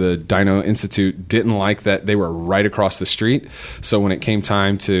 Obviously, the Dino Institute didn't like that they were right across the street, so when it came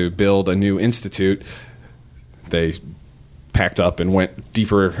time to build a new institute, they packed up and went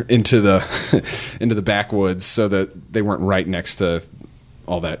deeper into the backwoods so that they weren't right next to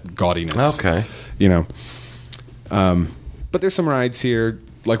all that gaudiness. Okay. But there's some rides here,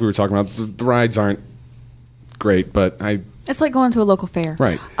 like we were talking about. The rides aren't great, but It's like going to a local fair.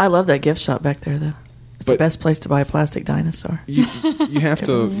 Right. I love that gift shop back there, though. It's the best place to buy a plastic dinosaur. You have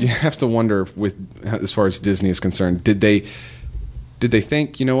to wonder, with as far as Disney is concerned, did they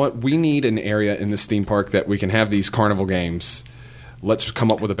think, you know what, we need an area in this theme park that we can have these carnival games. Let's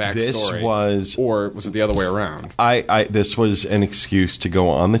come up with a backstory. Or was it the other way around? This was an excuse to go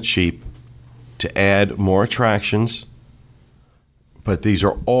on the cheap, to add more attractions, but these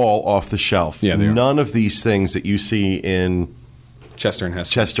are all off the shelf. Yeah, none of these things that you see in Chester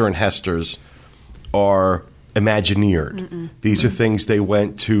and Hester's are Imagineered. Mm-mm. These are things they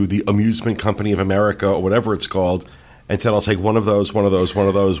went to the Amusement Company of America or whatever it's called and said, I'll take one of those.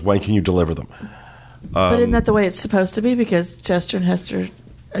 When can you deliver them? But isn't that the way it's supposed to be? Because Chester and Hester,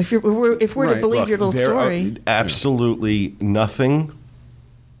 if we're to believe your little story. Absolutely nothing.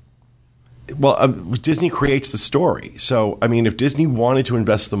 Well, Disney creates the story. So, I mean, if Disney wanted to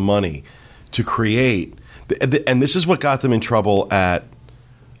invest the money to create, and this is what got them in trouble at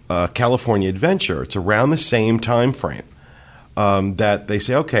California Adventure. It's around the same time frame that they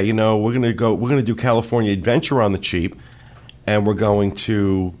say, okay, we're going to do California Adventure on the cheap, and we're going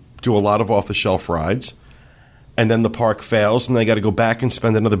to do a lot of off-the-shelf rides, and then the park fails, and they got to go back and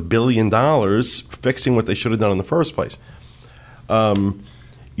spend another $1 billion fixing what they should have done in the first place.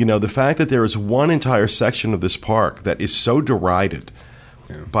 The fact that there is one entire section of this park that is so derided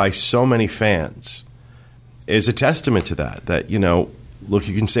by so many fans is a testament to that, look,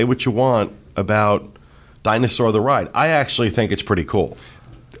 you can say what you want about Dinosaur the Ride. I actually think it's pretty cool.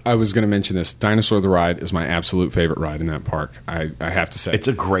 I was going to mention this. Dinosaur the Ride is my absolute favorite ride in that park. I have to say. It's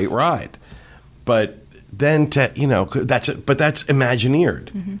a great ride. But then, that's Imagineered.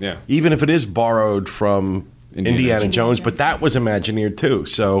 Mm-hmm. Yeah. Even if it is borrowed from Indiana Jones, but that was Imagineered too.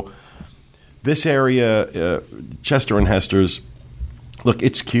 So this area, Chester and Hester's, look,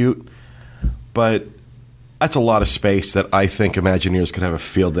 it's cute, but that's a lot of space that I think Imagineers could have a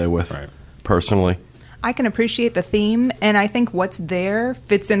field day with, personally. I can appreciate the theme, and I think what's there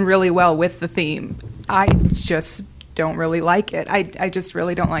fits in really well with the theme. I just don't really like it. I just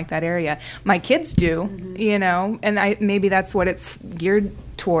really don't like that area. My kids do, and maybe that's what it's geared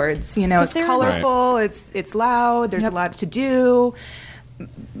towards. It's colorful, it's loud, there's a lot to do,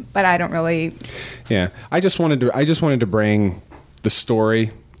 but I don't really. Yeah, I just wanted to bring the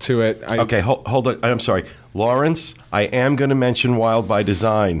story to it. Okay, hold on. I'm sorry, Lawrence. I am going to mention Wild by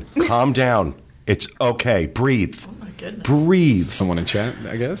Design. Calm down. It's okay. Breathe. Oh my goodness. Breathe. Someone in chat,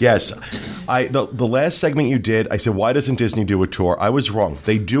 I guess. Yes. The last segment you did, I said, why doesn't Disney do a tour? I was wrong.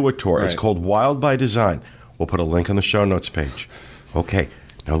 They do a tour. Right. It's called Wild by Design. We'll put a link on the show notes page. Okay.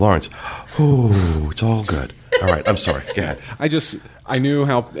 Now, Lawrence. Ooh, it's all good. All right. I'm sorry. Go ahead. I knew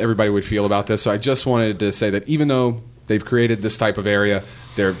how everybody would feel about this, so I just wanted to say that even though they've created this type of area,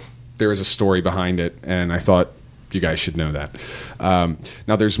 there is a story behind it, and I thought you guys should know that.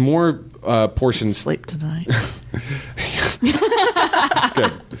 Now, there's more portions. Sleep tonight.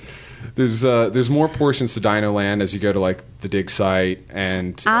 Good. There's more portions to Dino Land as you go to like the dig site,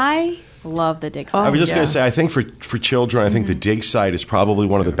 and I love the dig site. I was just going to say, I think for children, I think the dig site is probably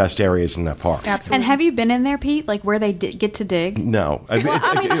one of the best areas in that park. Absolutely. And have you been in there, Pete? Like where they get to dig? No.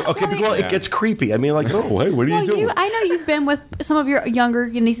 It gets creepy. I mean, like, oh, hey, what are you doing? I know you've been with some of your younger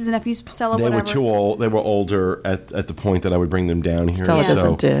nieces and nephews, Stella, they whatever. were too old. They were older at the point that I would bring them down here. Stella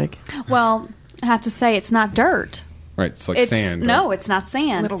doesn't dig. Well, I have to say, it's not dirt. Right, it's like sand. No, right? it's not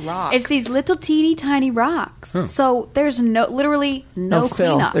sand. Little rocks. It's these little teeny tiny rocks. Huh. So there's literally no filth.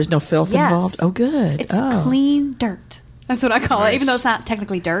 cleanup. There's no filth involved. Oh, good. It's clean dirt. That's what I call it, even though it's not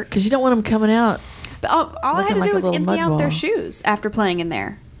technically dirt. Because you don't want them coming out. But all I had to do was empty out their ball. shoes after playing in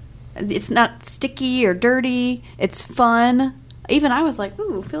there. It's not sticky or dirty. It's fun. Even I was like,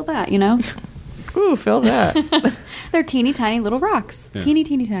 ooh, feel that, Ooh, feel that. They're teeny tiny little rocks. Yeah. Teeny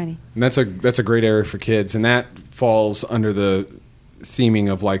tiny. And that's a great area for kids, and that falls under the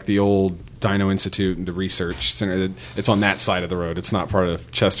theming of like the old Dino Institute and the research center. It's on that side of the road. It's not part of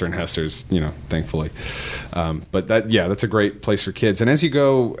Chester and Hester's, thankfully. But that's a great place for kids. And as you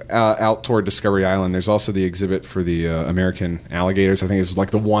go out toward Discovery Island, there's also the exhibit for the American alligators. I think it's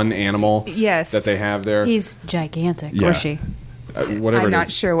like the one animal that they have there. He's gigantic, Yeah. or she. Whatever. I'm it not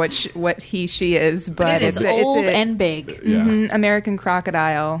is. sure what she is, but It's old and big. Yeah. American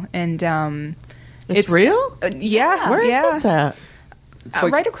crocodile, and It's real? yeah. Where is yeah. this at? It's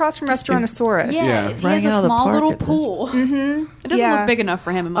like- right across from Restaurantosaurus. Yeah, Yeah. he Running has out a of the small park little at this- pool. It doesn't Yeah. look big enough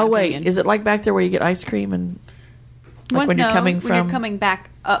for him, in my Oh, wait. opinion. Is it like back there where you get ice cream and when you're coming from? When you're coming back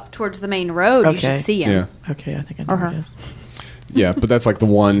up towards the main road, you Okay. should see him. Yeah. Okay, I think I know what it is. Yeah, but that's like the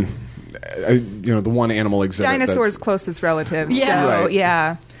one, the one animal exhibit. Dinosaurs' closest relatives. Yeah. So, Right.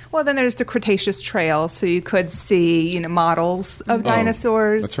 yeah. Well, then there's the Cretaceous Trail, so you could see, models of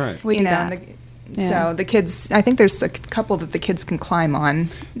dinosaurs. that's right. We You do know, that. So Yeah. the kids, I think there's a couple that the kids can climb on.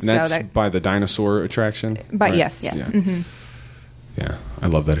 And so that's that, by the dinosaur attraction? but right? yes. Yes. Yeah. Yeah, I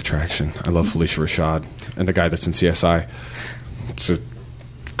love that attraction. I love Felicia Rashad and the guy that's in CSI. It's a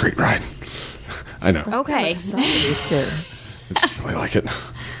great ride. I know. Okay. It's good. I just really like it.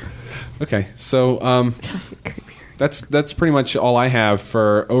 Okay, so that's pretty much all I have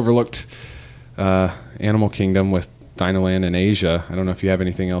for Overlooked Animal Kingdom with Dinoland and Asia. I don't know if you have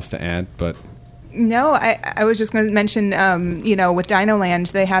anything else to add, but No, I was just going to mention, with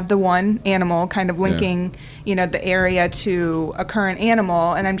Dinoland, they have the one animal kind of linking, the area to a current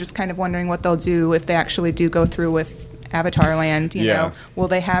animal, and I'm just kind of wondering what they'll do if they actually do go through with Avatar Land. You know, will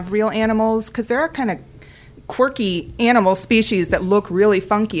they have real animals? Because there are kind of quirky animal species that look really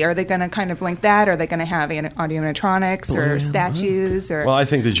funky. Are they going to kind of link that? Are they going to have audio-animatronics or statues? Or Well, I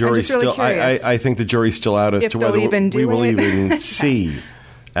think the jury's I'm just really still. curious. I think the jury's still out as If to they'll whether even we do will it. even see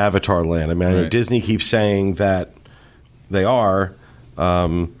Avatar Land. I mean, I know Right. Disney keeps saying that they are,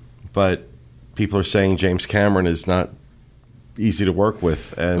 but people are saying James Cameron is not easy to work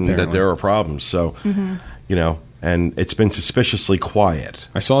with, and that Apparently. there are problems. So, and it's been suspiciously quiet.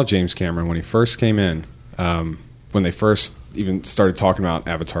 I saw James Cameron when he first came in, when they first even started talking about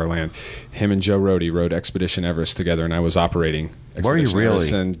Avatar Land. Him and Joe Rohde rode Expedition Everest together, and I was operating Were you Expedition really?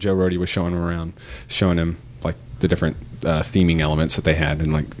 Everest, and Joe Rohde was showing him around, showing him like the different theming elements that they had,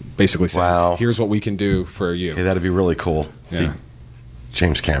 and like basically saying, Wow. "Here's what we can do for you." Okay, that'd be really cool. See Yeah.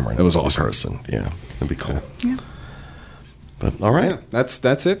 James Cameron. It was in awesome. person. Yeah, that'd be cool. Yeah. But all right. Yeah,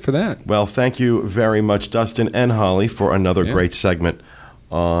 that's it for that. Well, thank you very much, Dustin and Holly, for another Yeah. great segment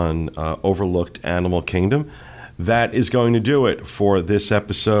on Overlooked Animal Kingdom. That is going to do it for this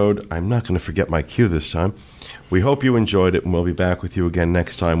episode. I'm not going to forget my cue this time. We hope you enjoyed it, and we'll be back with you again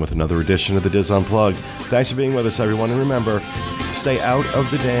next time with another edition of the Diz Unplugged. Thanks for being with us, everyone, and remember, stay out of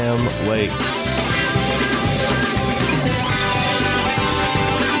the damn lakes.